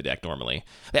get me into the deck normally.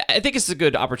 I think it's a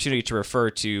good opportunity to refer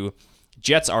to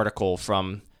Jet's article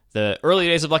from the early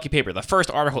days of Lucky Paper, the first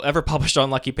article ever published on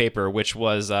Lucky Paper, which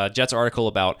was Jet's article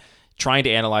about trying to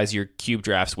analyze your cube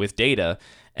drafts with data.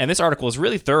 And this article is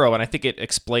really thorough, and I think it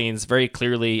explains very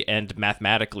clearly and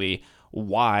mathematically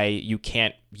why you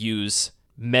can't use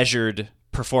measured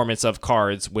performance of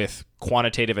cards with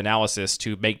quantitative analysis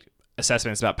to make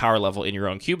assessments about power level in your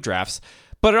own cube drafts.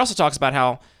 But it also talks about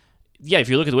how, yeah, if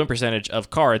you look at the win percentage of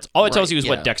cards, all it tells you is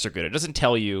what decks are good. It doesn't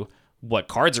tell you what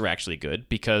cards are actually good,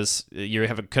 because you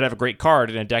could have a great card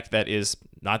in a deck that is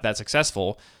not that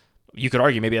successful. You could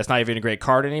argue maybe that's not even a great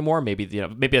card anymore. Maybe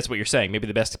maybe that's what you're saying. Maybe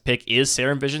the best pick is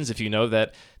Serum Visions if you know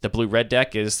that the blue-red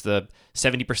deck is the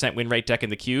 70% win rate deck in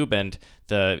the cube, and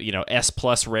the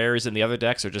S+ rares in the other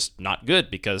decks are just not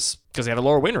good because they have a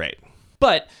lower win rate.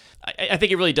 But I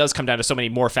think it really does come down to so many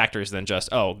more factors than just,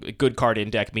 a good card in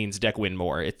deck means deck win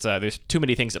more. It's there's too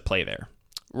many things at play there.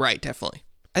 Right, definitely.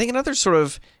 I think another sort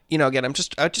of, again,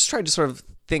 I just tried to sort of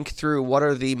think through what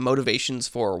are the motivations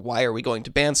for why are we going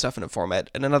to ban stuff in a format.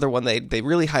 And another one they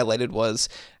really highlighted was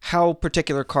how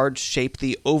particular cards shape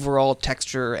the overall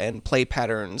texture and play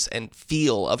patterns and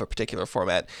feel of a particular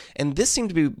format. And this seemed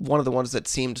to be one of the ones that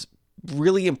seemed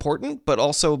really important, but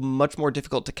also much more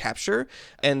difficult to capture,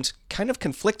 and kind of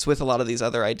conflicts with a lot of these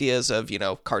other ideas of,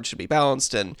 cards should be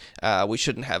balanced, and we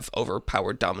shouldn't have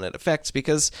overpowered dominant effects,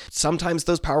 because sometimes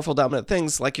those powerful dominant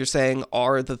things, like you're saying,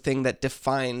 are the thing that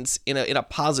defines in a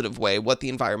positive way what the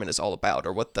environment is all about,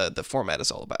 or what the format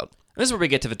is all about. This is where we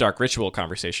get to the Dark Ritual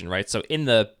conversation, right? So in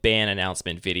the ban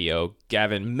announcement video,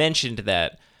 Gavin mentioned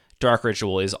that Dark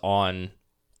Ritual is on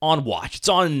watch. It's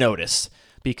on notice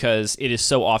because it is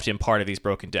so often part of these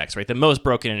broken decks, right? The most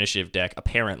broken initiative deck,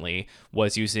 apparently,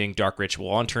 was using Dark Ritual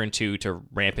on turn 2 to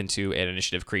ramp into an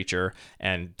initiative creature,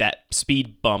 and that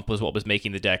speed bump was what was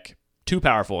making the deck too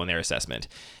powerful in their assessment.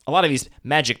 A lot of these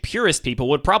Magic purist people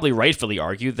would probably rightfully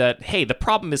argue that, hey, the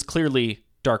problem is clearly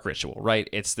Dark Ritual, right?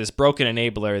 It's this broken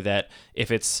enabler that if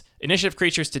it's initiative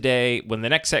creatures today, when the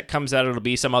next set comes out, it'll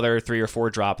be some other 3 or 4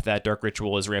 drop that Dark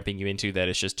Ritual is ramping you into that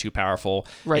is just too powerful.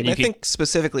 Right, and I think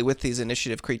specifically with these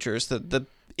initiative creatures, the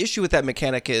issue with that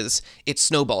mechanic is it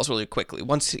snowballs really quickly.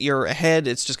 Once you're ahead,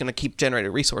 it's just going to keep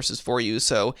generating resources for you.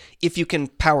 So if you can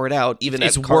power it out, even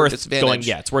it's at card worth disadvantage,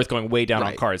 it's worth going way down on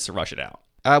Right. cards to rush it out.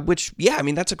 Which, yeah, I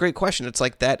mean, that's a great question. It's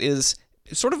like that is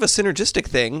sort of a synergistic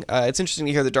thing. It's interesting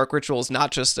to hear the Dark Ritual is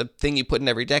not just a thing you put in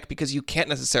every deck because you can't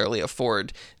necessarily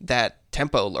afford that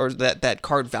tempo or that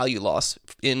card value loss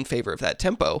in favor of that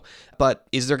tempo. But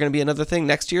is there going to be another thing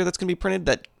next year that's going to be printed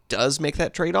that does make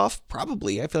that trade-off?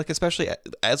 Probably. I feel like especially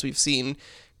as we've seen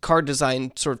card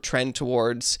design sort of trend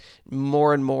towards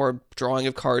more and more drawing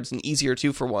of cards and easier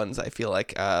 2-for-1s, I feel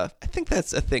like I think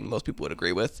that's a thing most people would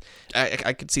agree with.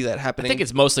 I could see that happening. I think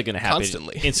it's mostly going to happen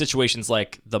constantly in situations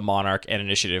like the Monarch and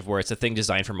Initiative, where it's a thing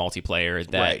designed for multiplayer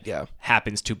that Right, yeah.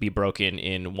 happens to be broken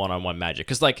in one-on-one Magic.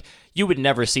 Because like you would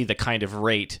never see the kind of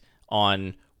rate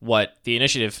on what the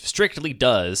Initiative strictly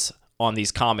does on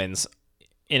these commons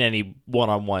in any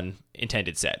one-on-one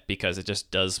intended set, because it just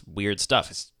does weird stuff.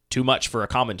 It's too much for a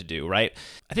common to do, right?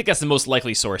 I think that's the most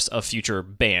likely source of future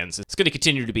bans. It's going to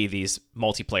continue to be these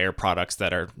multiplayer products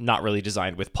that are not really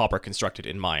designed with Pauper constructed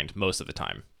in mind most of the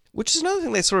time. Which is another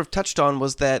thing they sort of touched on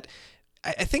was that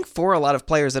I think for a lot of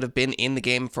players that have been in the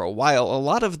game for a while, a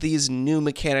lot of these new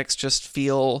mechanics just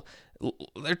feel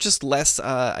they're just less,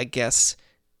 I guess.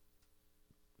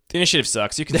 The Initiative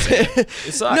sucks. You can say it.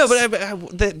 It sucks. No,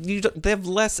 but they have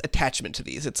less attachment to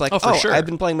these. It's like, for sure. I've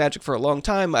been playing Magic for a long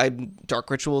time. Dark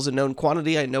Ritual is a known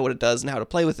quantity. I know what it does and how to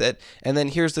play with it. And then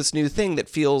here's this new thing that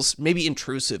feels maybe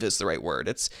intrusive is the right word.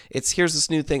 It's here's this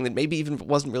new thing that maybe even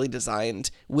wasn't really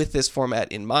designed with this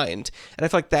format in mind. And I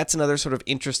feel like that's another sort of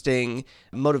interesting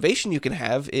motivation you can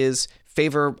have is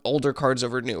favor older cards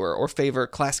over newer, or favor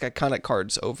classic iconic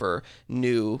cards over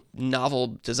new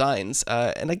novel designs.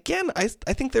 And again, I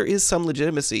think there is some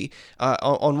legitimacy.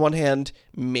 On one hand,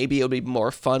 maybe it'll be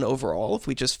more fun overall if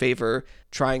we just favor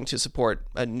trying to support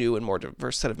a new and more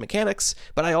diverse set of mechanics,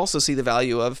 but I also see the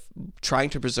value of trying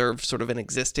to preserve sort of an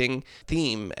existing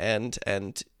theme and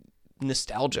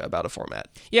nostalgia about a format.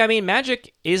 Yeah, I mean,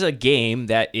 Magic is a game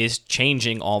that is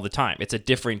changing all the time. It's a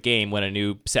different game when a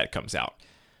new set comes out.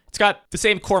 It's got the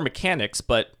same core mechanics,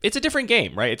 but it's a different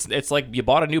game, right? It's like you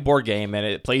bought a new board game and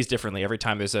it plays differently every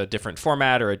time there's a different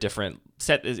format or a different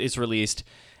set is released.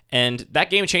 And that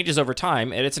game changes over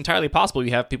time, and it's entirely possible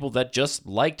you have people that just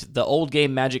liked the old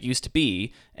game Magic used to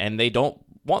be, and they don't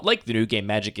want like the new game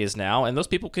Magic is now, and those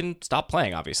people can stop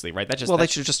playing, obviously, right? They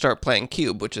should just start playing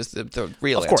Cube, which is the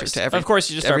real answer to everything. Of course,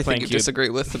 you just start playing you Cube. Disagree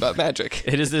with about Magic.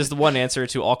 It is the one answer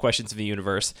to all questions of the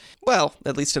universe. Well,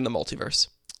 at least in the multiverse.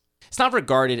 It's not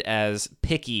regarded as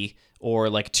picky or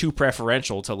like too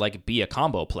preferential to like be a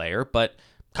combo player, but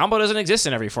combo doesn't exist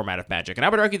in every format of Magic. And I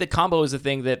would argue that combo is the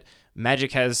thing that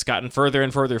Magic has gotten further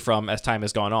and further from as time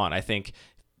has gone on. I think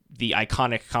the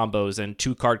iconic combos and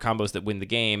 2-card combos that win the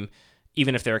game,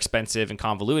 even if they're expensive and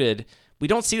convoluted, we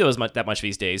don't see those that much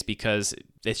these days because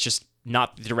it's just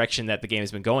not the direction that the game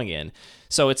has been going in.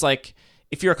 So it's like,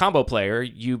 if you're a combo player,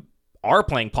 you are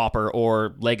playing Pauper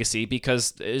or Legacy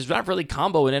because there's not really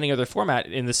combo in any other format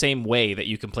in the same way that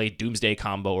you can play Doomsday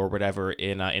combo or whatever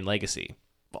in Legacy.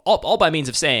 All by means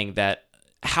of saying that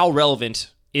how relevant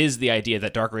is the idea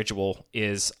that Dark Ritual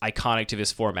is iconic to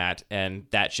this format and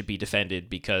that should be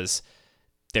defended because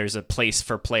there's a place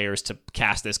for players to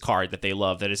cast this card that they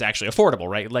love that is actually affordable,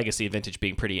 right? Legacy and Vintage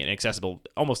being pretty inaccessible,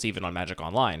 almost even on Magic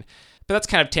Online. But that's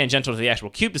kind of tangential to the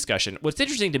actual Cube discussion. What's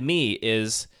interesting to me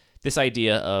is this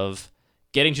idea of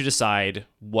getting to decide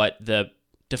what the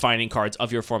defining cards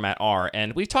of your format are.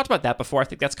 And we've talked about that before. I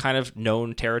think that's kind of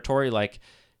known territory. Like,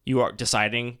 you are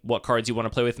deciding what cards you want to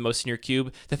play with most in your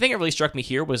cube. The thing that really struck me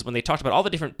here was when they talked about all the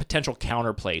different potential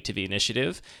counterplay to the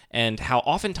initiative and how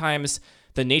oftentimes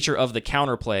the nature of the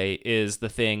counterplay is the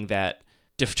thing that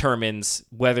determines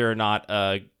whether or not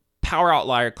a power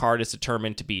outlier card is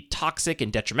determined to be toxic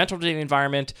and detrimental to the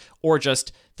environment or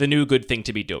just the new good thing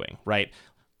to be doing, right?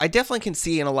 I definitely can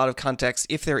see in a lot of contexts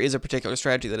if there is a particular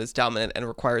strategy that is dominant and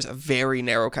requires a very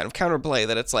narrow kind of counterplay,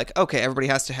 that it's like, okay, everybody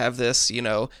has to have this,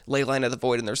 ley line of the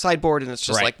void in their sideboard, and it's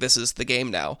just like, this is the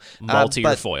game now. Multi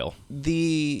or foil.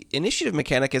 The initiative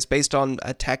mechanic is based on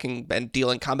attacking and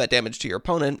dealing combat damage to your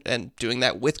opponent and doing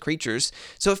that with creatures.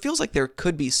 So it feels like there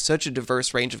could be such a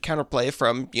diverse range of counterplay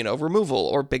from, removal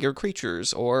or bigger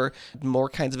creatures or more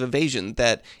kinds of evasion,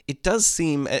 that it does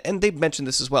seem, and they've mentioned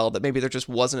this as well, that maybe there just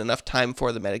wasn't enough time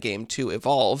for the metagame to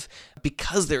evolve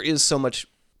because there is so much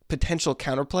potential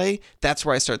counterplay. That's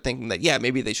where I start thinking that, yeah,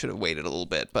 maybe they should have waited a little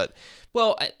bit. But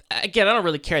well, again, I don't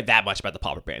really care that much about the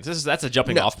pauper bans. That's a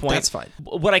jumping off point. That's fine.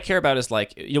 What I care about is,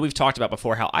 like, we've talked about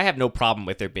before how I have no problem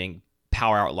with there being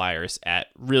power outliers at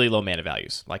really low mana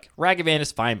values. Like, Ragavan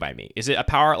is fine by me. Is it a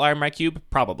power outlier in my cube?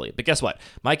 Probably. But guess what?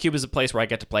 My cube is a place where I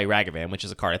get to play Ragavan, which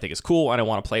is a card I think is cool and I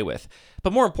want to play with.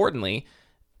 But more importantly,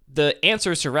 the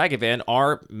answers to Ragavan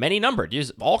are many numbered.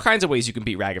 There's all kinds of ways you can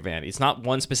beat Ragavan. It's not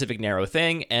one specific narrow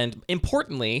thing. And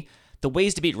importantly, the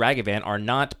ways to beat Ragavan are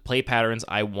not play patterns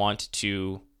I want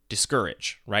to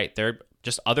discourage, right? They're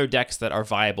just other decks that are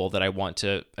viable that I want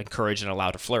to encourage and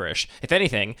allow to flourish. If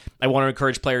anything, I want to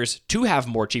encourage players to have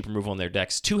more cheap removal in their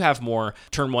decks, to have more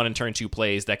turn 1 and turn 2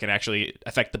 plays that can actually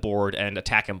affect the board and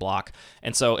attack and block.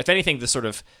 And so, if anything, the sort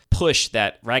of push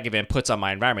that Ragavan puts on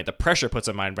my environment, the pressure puts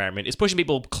on my environment, is pushing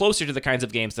people closer to the kinds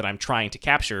of games that I'm trying to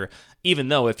capture, even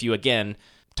though if you, again,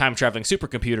 time-traveling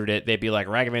supercomputered it, they'd be like,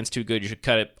 Ragavan's too good, you should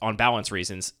cut it on balance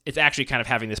reasons. It's actually kind of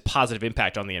having this positive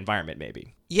impact on the environment,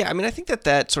 maybe. Yeah, I mean, I think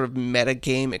that sort of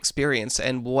meta-game experience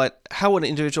and how an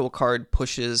individual card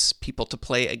pushes people to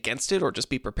play against it or just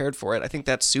be prepared for it, I think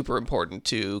that's super important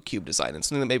to cube design, and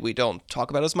something that maybe we don't talk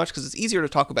about as much because it's easier to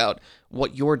talk about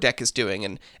what your deck is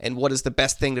doing and what is the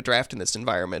best thing to draft in this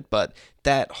environment, but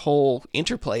that whole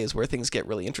interplay is where things get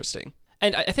really interesting.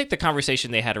 And I think the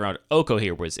conversation they had around Oko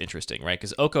here was interesting, right?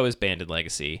 Because Oko is banned in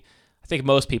Legacy. I think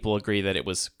most people agree that it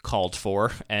was called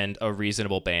for and a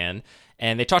reasonable ban.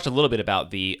 And they talked a little bit about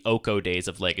the Oko days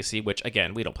of Legacy, which,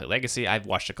 again, we don't play Legacy. I've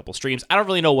watched a couple streams. I don't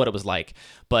really know what it was like.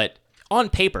 But on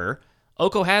paper,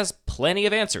 Oko has plenty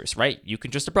of answers, right? You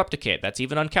can just Abrupticate. That's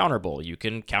even uncounterable. You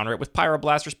can counter it with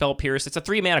Pyroblast or Spell Pierce. It's a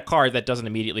 3-mana card that doesn't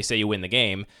immediately say you win the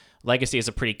game. Legacy is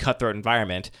a pretty cutthroat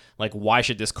environment. Like, why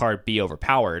should this card be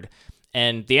overpowered?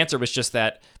 And the answer was just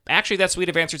that, actually, that suite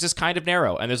of answers is kind of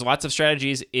narrow. And there's lots of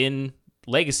strategies in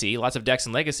Legacy, lots of decks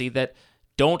in Legacy that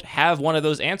don't have one of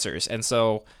those answers. And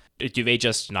so, do they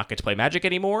just not get to play Magic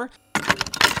anymore?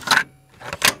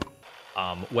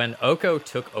 When Oko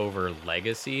took over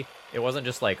Legacy, it wasn't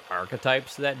just like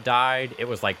archetypes that died, it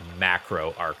was like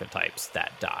macro archetypes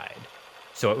that died.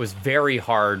 So it was very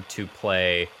hard to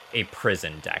play a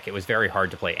prison deck. It was very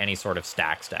hard to play any sort of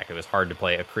stacks deck. It was hard to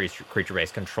play a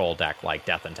creature-based control deck like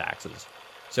Death and Taxes.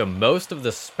 So most of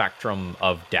the spectrum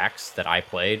of decks that I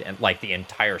played, and like the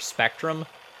entire spectrum,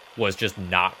 was just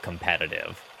not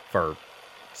competitive for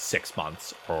 6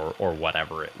 months or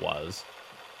whatever it was.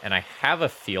 And I have a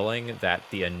feeling that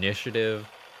the initiative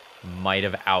might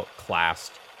have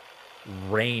outclassed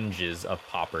ranges of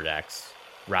pauper decks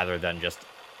rather than just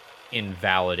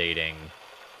invalidating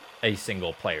a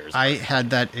single player's I version. had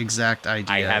that exact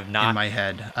idea I have not- in my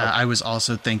head. I was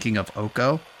also thinking of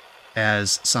Oko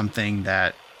as something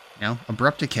that,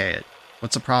 Abrupticate it.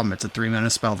 What's the problem? It's a 3-mana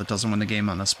spell that doesn't win the game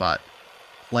on the spot.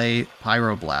 Play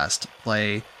Pyroblast.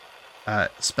 Play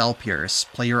Spell Pierce.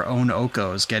 Play your own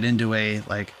Okos. Get into a,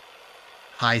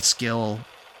 high skill,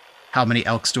 how many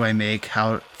elks do I make?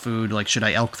 How food, should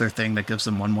I elk their thing that gives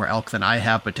them one more elk than I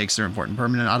have but takes their important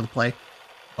permanent out of the play?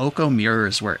 Oko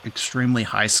mirrors were extremely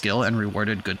high skill and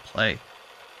rewarded good play.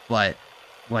 But,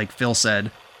 like Phil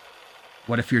said,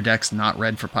 what if your deck's not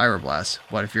red for Pyroblast?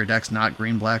 What if your deck's not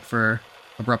green-black for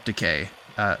Abrupt Decay?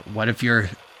 What if you're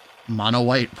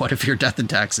mono-white? What if you're Death and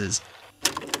Taxes?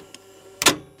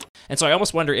 And so I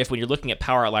almost wonder if when you're looking at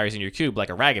power outliers in your cube, like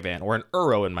a Ragavan or an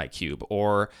Uro in my cube,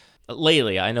 or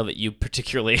Lelia, I know that you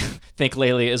particularly think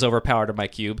Lelia is overpowered in my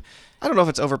cube. I don't know if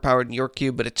it's overpowered in your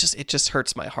cube, but it just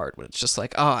hurts my heart when it's just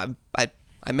like, oh,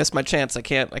 I missed my chance. I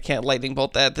can't lightning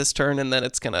bolt that this turn, and then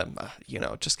it's gonna,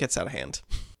 it just gets out of hand.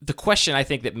 The question I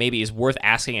think that maybe is worth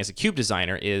asking as a cube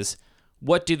designer is,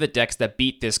 what do the decks that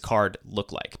beat this card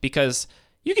look like? Because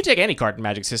you can take any card in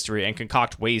Magic's history and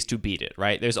concoct ways to beat it,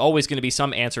 right? There's always going to be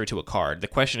some answer to a card. The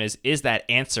question is that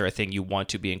answer a thing you want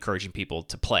to be encouraging people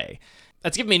to play?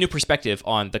 That's given me a new perspective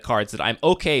on the cards that I'm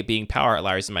okay being power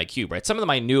outliers in my cube, right? Some of them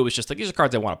I knew it was just like, these are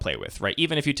cards I want to play with, right?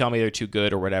 Even if you tell me they're too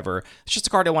good or whatever, it's just a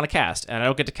card I want to cast, and I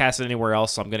don't get to cast it anywhere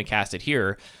else, so I'm going to cast it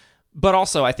here. But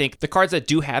also, I think the cards that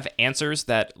do have answers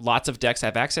that lots of decks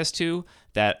have access to,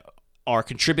 that are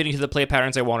contributing to the play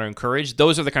patterns I want to encourage,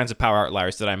 those are the kinds of power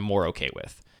outliers that I'm more okay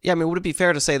with. Yeah, I mean, would it be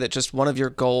fair to say that just one of your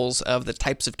goals of the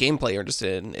types of gameplay you're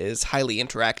interested in is highly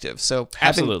interactive? So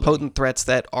having Absolutely. potent threats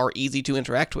that are easy to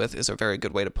interact with is a very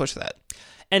good way to push that.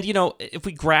 And, if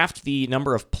we graphed the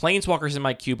number of planeswalkers in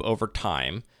my cube over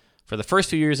time, for the first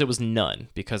few years it was none,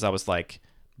 because I was like,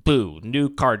 boo, new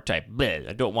card type, bleh,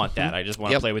 I don't want that. I just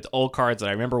want to play with old cards that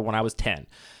I remember when I was 10.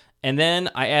 And then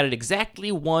I added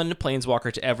exactly one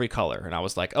planeswalker to every color, and I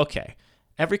was like, okay,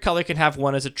 every color can have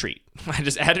one as a treat. I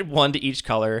just added one to each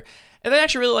color, and I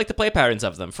actually really like the play patterns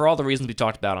of them for all the reasons we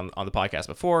talked about on the podcast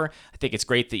before. I think it's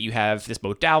great that you have this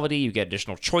modality, you get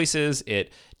additional choices.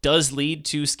 It does lead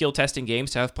to skill testing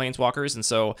games to have planeswalkers, and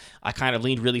so I kind of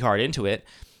leaned really hard into it.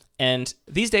 And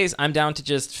these days, I'm down to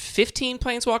just 15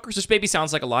 planeswalkers, which maybe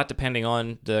sounds like a lot depending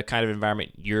on the kind of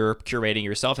environment you're curating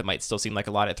yourself. It might still seem like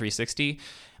a lot at 360.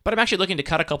 But I'm actually looking to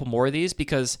cut a couple more of these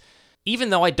because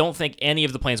even though I don't think any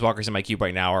of the planeswalkers in my cube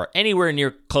right now are anywhere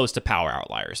near close to power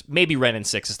outliers, maybe Wrenn and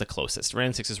 6 is the closest. Wrenn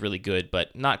and 6 is really good,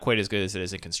 but not quite as good as it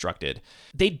is in Constructed.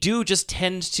 They do just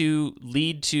tend to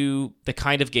lead to the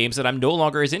kind of games that I'm no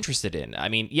longer as interested in. I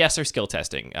mean, yes, they're skill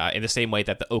testing in the same way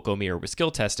that the Oko Mirror was skill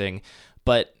testing,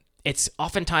 but it's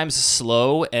oftentimes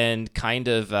slow and kind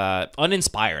of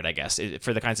uninspired, I guess,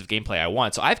 for the kinds of gameplay I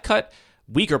want. So I've cut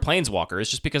weaker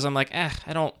planeswalkers just because I'm like, I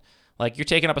don't, like, you're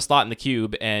taking up a slot in the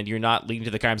cube and you're not leading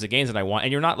to the kinds of games that I want,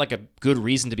 and you're not like a good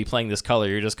reason to be playing this color.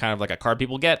 You're just kind of like a card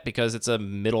people get because it's a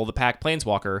middle of the pack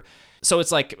planeswalker. So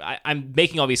it's like I'm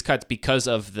making all these cuts because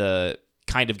of the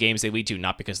kind of games they lead to,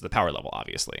 not because of the power level,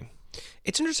 obviously.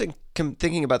 It's interesting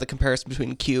thinking about the comparison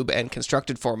between cube and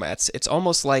constructed formats. It's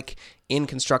almost like in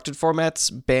constructed formats,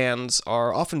 bans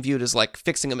are often viewed as like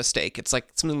fixing a mistake. It's like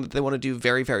something that they want to do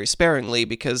very, very sparingly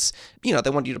because, they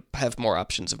want you to have more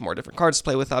options of more different cards to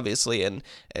play with, obviously, and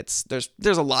there's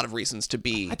a lot of reasons to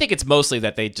be. I think it's mostly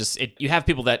that they just you have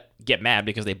people that get mad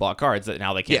because they bought cards that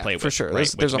now they can't play with. Yeah, for sure.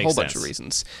 Right? There's a whole bunch of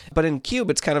reasons. But in cube,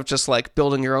 it's kind of just like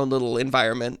building your own little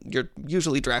environment. You're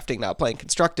usually drafting, not playing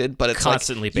constructed, but it's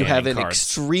constantly like you have an cards,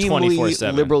 extremely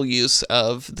 24/7. liberal use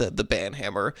of the ban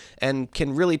hammer and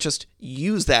can really just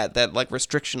use that like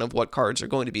restriction of what cards are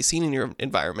going to be seen in your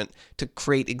environment to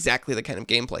create exactly the kind of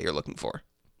gameplay you're looking for.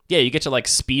 Yeah, you get to like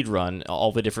speed run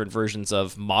all the different versions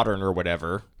of Modern or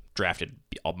whatever, drafted,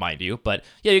 mind you. But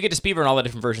yeah, you get to speed run all the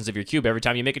different versions of your cube every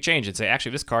time you make a change and say,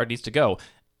 actually, this card needs to go.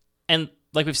 And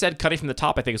like we've said, cutting from the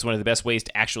top, I think, is one of the best ways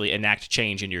to actually enact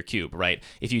change in your cube, right?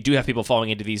 If you do have people falling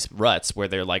into these ruts where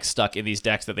they're like stuck in these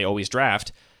decks that they always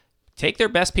draft, take their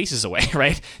best pieces away,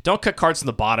 right? Don't cut cards from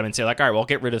the bottom and say, like, all right, well,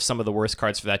 get rid of some of the worst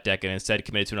cards for that deck and instead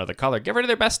commit it to another color. Get rid of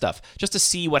their best stuff just to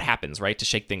see what happens, right? To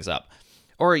shake things up.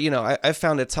 Or, I've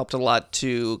found it's helped a lot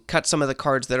to cut some of the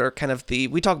cards that are kind of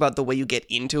we talk about the way you get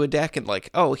into a deck and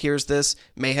like, oh, here's this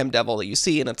Mayhem Devil that you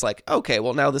see, and it's like, okay,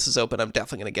 well, now this is open, I'm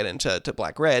definitely going to get into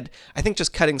black-red. I think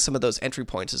just cutting some of those entry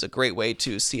points is a great way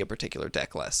to see a particular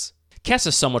deck less. Kess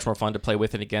is so much more fun to play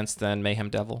with and against than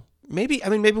Mayhem Devil. Maybe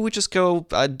we just go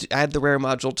add the rare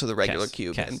module to the regular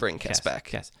cube and bring Kess back.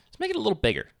 Kess. Just make it a little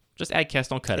bigger. Just add Kess,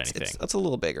 don't cut anything. It's a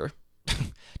little bigger.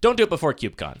 Don't do it before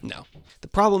CubeCon. No. The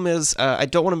problem is I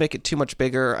don't want to make it too much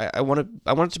bigger. I want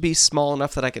it to be small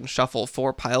enough that I can shuffle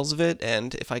 4 piles of it,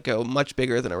 and if I go much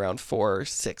bigger than around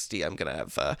 460, I'm gonna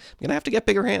have to get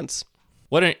bigger hands.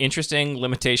 What an interesting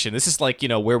limitation. This is like,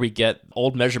 where we get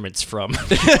old measurements from.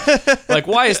 Like,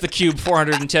 why is the cube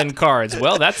 410 cards?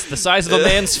 Well, that's the size of a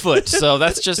man's foot, so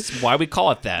that's just why we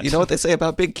call it that. You know what they say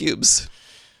about big cubes?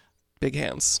 Big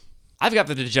hands. I've got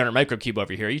the Degenerate Microcube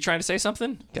over here. Are you trying to say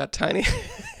something? Got tiny.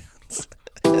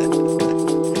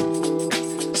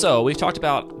 So, we've talked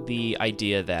about the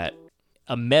idea that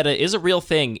a meta is a real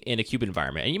thing in a cube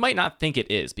environment, and you might not think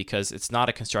it is because it's not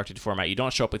a constructed format. You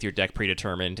don't show up with your deck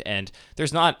predetermined, and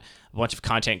there's not a bunch of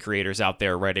content creators out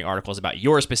there writing articles about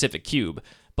your specific cube.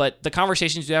 But the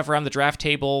conversations you have around the draft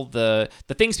table, the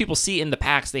things people see in the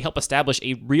packs, they help establish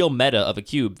a real meta of a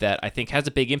cube that I think has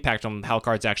a big impact on how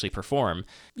cards actually perform.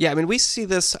 Yeah, I mean, we see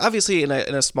this obviously in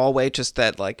a small way, just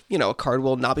that, like, a card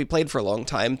will not be played for a long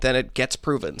time, then it gets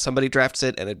proven. Somebody drafts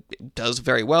it and it does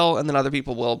very well, and then other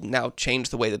people will now change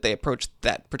the way that they approach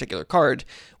that particular card.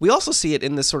 We also see it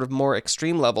in this sort of more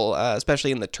extreme level,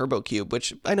 especially in the Turbo Cube,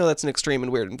 which I know that's an extreme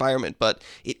and weird environment, but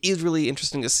it is really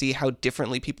interesting to see how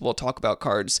differently people will talk about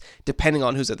cards depending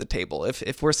on who's at the table.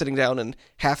 If we're sitting down and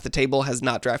half the table has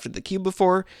not drafted the cube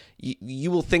before,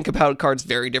 you will think about cards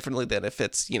very differently than if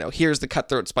it's, here's the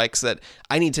Cutthroat Spikes that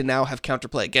I need to now have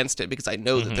counterplay against it because I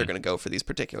know that they're going to go for these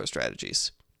particular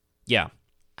strategies. Yeah.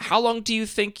 how long do you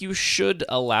think you should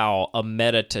allow a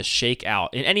meta to shake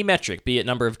out in any metric, be it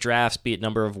number of drafts, be it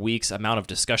number of weeks, amount of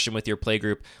discussion with your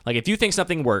playgroup? Like, if you think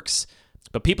something works,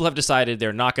 but people have decided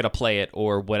they're not going to play it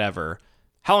or whatever,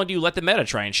 how long do you let the meta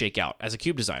try and shake out as a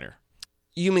cube designer?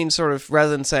 You mean sort of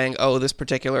rather than saying, oh, this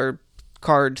particular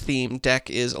card theme deck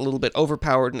is a little bit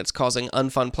overpowered and it's causing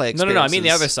unfun play experiences? No. I mean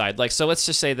the other side. Like, so let's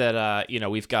just say that,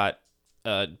 we've got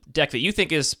a deck that you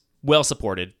think is well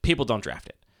supported. People don't draft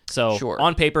it. So Sure.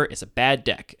 On paper, it's a bad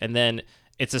deck. And then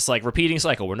it's this like repeating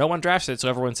cycle where no one drafts it. So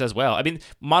everyone says, well, I mean,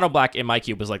 mono black in my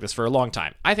cube was like this for a long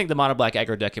time. I think the mono black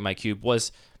aggro deck in my cube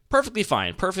was perfectly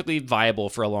fine, perfectly viable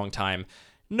for a long time.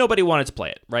 Nobody wanted to play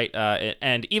it, right?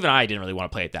 And even I didn't really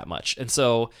want to play it that much. And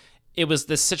so it was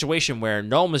this situation where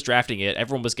no one was drafting it.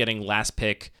 Everyone was getting last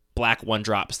pick black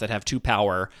 1-drops that have 2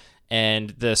 power. And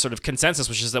the sort of consensus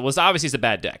was just that obviously it's a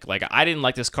bad deck. Like, I didn't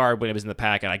like this card when it was in the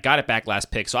pack, and I got it back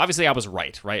last pick. So obviously I was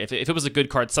right? If it was a good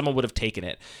card, someone would have taken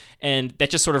it. And that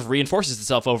just sort of reinforces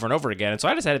itself over and over again. And so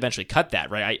I just had to eventually cut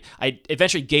that, right? I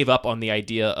eventually gave up on the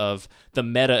idea of the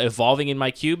meta evolving in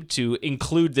my cube to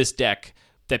include this deck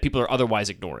that people are otherwise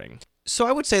ignoring. So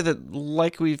I would say that,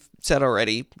 like we've said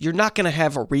already, you're not going to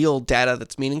have a real data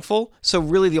that's meaningful. So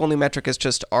really the only metric is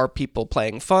just, are people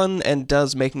playing fun, and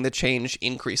does making the change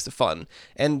increase the fun?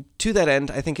 And to that end,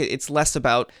 I think it's less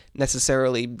about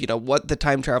necessarily, what the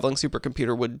time-traveling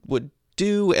supercomputer would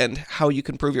do and how you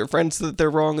can prove your friends that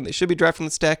they're wrong and they should be drafting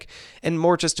this deck, and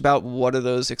more just about what are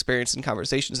those experiences and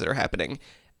conversations that are happening.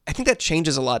 I think that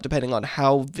changes a lot depending on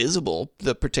how visible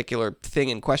the particular thing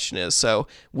in question is. So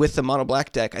with the mono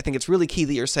black deck, I think it's really key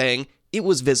that you're saying it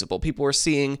was visible. People were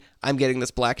seeing, I'm getting this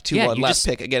black 2/1 last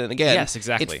pick again and again. Yes,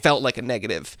 exactly. It felt like a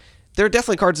negative. There are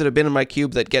definitely cards that have been in my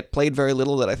cube that get played very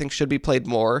little that I think should be played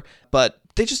more, but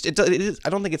I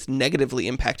don't think it's negatively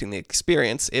impacting the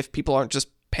experience if people aren't just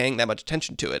paying that much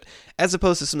attention to it, as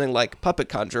opposed to something like Puppet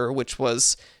Conjurer, which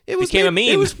became a meme.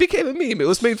 It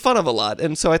was made fun of a lot,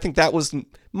 and so I think that was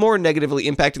more negatively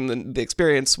impacting the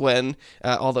experience when,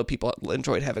 although people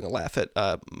enjoyed having a laugh at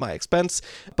my expense,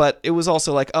 but it was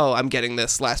also like, oh, I'm getting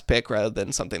this last pick rather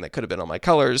than something that could have been on my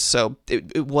colors, so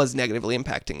it was negatively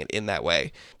impacting it in that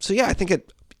way. So yeah, I think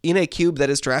in a cube that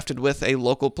is drafted with a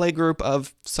local playgroup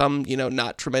of some,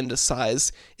 not tremendous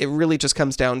size, it really just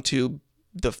comes down to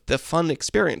the fun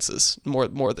experiences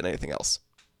more than anything else.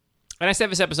 And I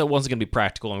said this episode wasn't going to be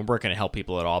practical and we weren't going to help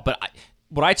people at all, but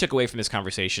what I took away from this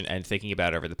conversation and thinking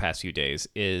about it over the past few days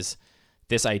is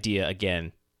this idea,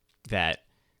 again, that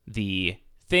the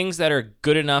things that are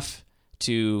good enough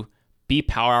to be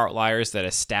power outliers that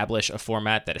establish a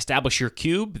format, that establish your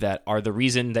cube, that are the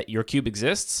reason that your cube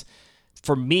exists,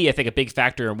 for me, I think a big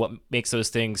factor in what makes those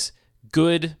things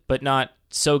good, but not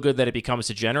so good that it becomes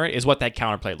degenerate, is what that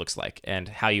counterplay looks like and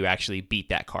how you actually beat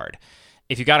that card.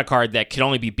 If you got a card that can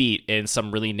only be beat in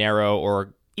some really narrow,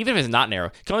 or even if it's not narrow,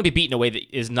 can only be beat in a way that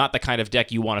is not the kind of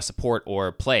deck you want to support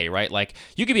or play, right? Like,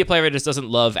 you could be a player that just doesn't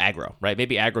love aggro, right?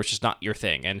 Maybe aggro is just not your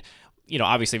thing. And,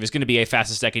 obviously there's going to be a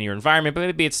fastest deck in your environment, but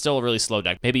maybe it's still a really slow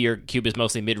deck. Maybe your cube is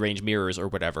mostly mid-range mirrors or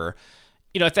whatever.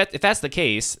 If that's the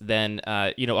case, then,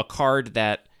 a card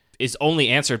that is only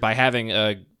answered by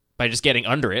by just getting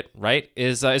under it, right,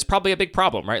 is probably a big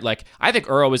problem, right? Like, I think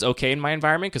Uro is okay in my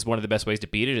environment because one of the best ways to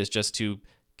beat it is just to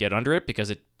get under it,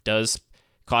 because it does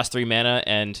cost 3 mana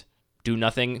and do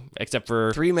nothing except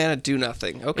for 3 mana, do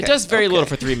nothing. Okay. It does very little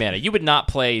for 3 mana. You would not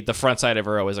play the front side of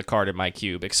Uro as a card in my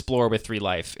cube. Explore with 3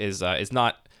 life is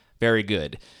not very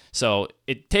good. So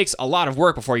it takes a lot of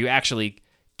work before you actually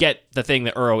get the thing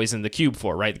that Uro is in the cube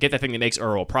for, right? Get the thing that makes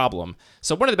Uro a problem.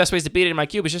 So one of the best ways to beat it in my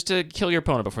cube is just to kill your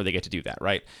opponent before they get to do that,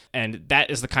 right? And that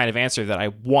is the kind of answer that I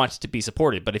want to be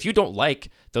supported. But if you don't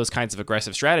like those kinds of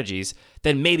aggressive strategies,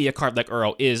 then maybe a card like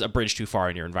Uro is a bridge too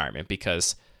far in your environment,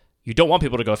 because you don't want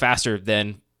people to go faster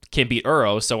than can beat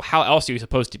Uro, so how else are you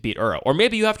supposed to beat Uro? Or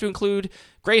maybe you have to include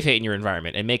Grave Hate in your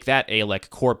environment and make that a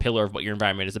core pillar of what your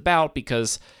environment is about,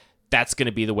 because that's going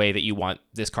to be the way that you want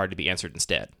this card to be answered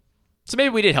instead. So maybe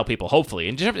we did help people, hopefully,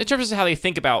 in terms of how they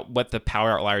think about what the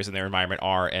power outliers in their environment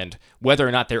are and whether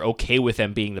or not they're okay with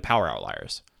them being the power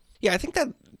outliers. Yeah, I think that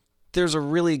there's a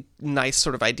really nice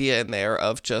sort of idea in there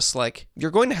of just like,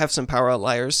 you're going to have some power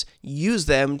outliers, use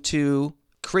them to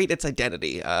create its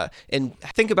identity, and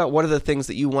think about what are the things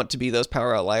that you want to be those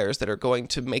power outliers that are going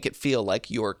to make it feel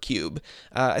like your cube.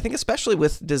 I think especially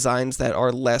with designs that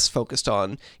are less focused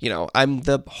on, I'm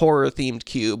the horror-themed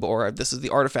cube, or this is the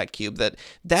artifact cube,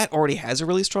 that already has a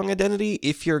really strong identity.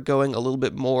 If you're going a little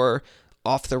bit more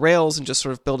off the rails and just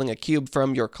sort of building a cube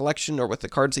from your collection or with the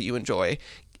cards that you enjoy,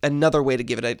 another way to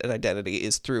give it an identity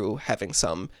is through having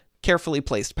some carefully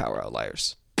placed power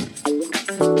outliers.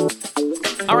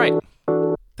 All right.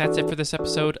 That's it for this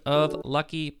episode of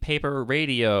Lucky Paper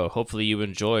Radio. Hopefully you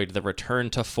enjoyed the return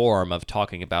to form of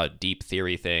talking about deep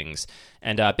theory things.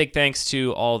 And big thanks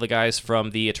to all the guys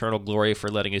from the Eternal Glory for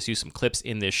letting us use some clips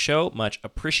in this show. Much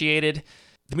appreciated.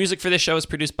 The music for this show is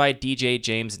produced by DJ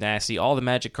James Nasty. All the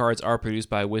Magic cards are produced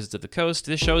by Wizards of the Coast.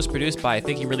 This show is produced by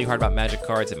Thinking Really Hard About Magic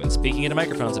Cards and been speaking into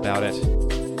microphones about it.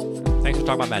 Thanks for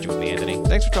talking about magic with me, Anthony.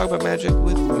 Thanks for talking about magic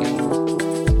with me.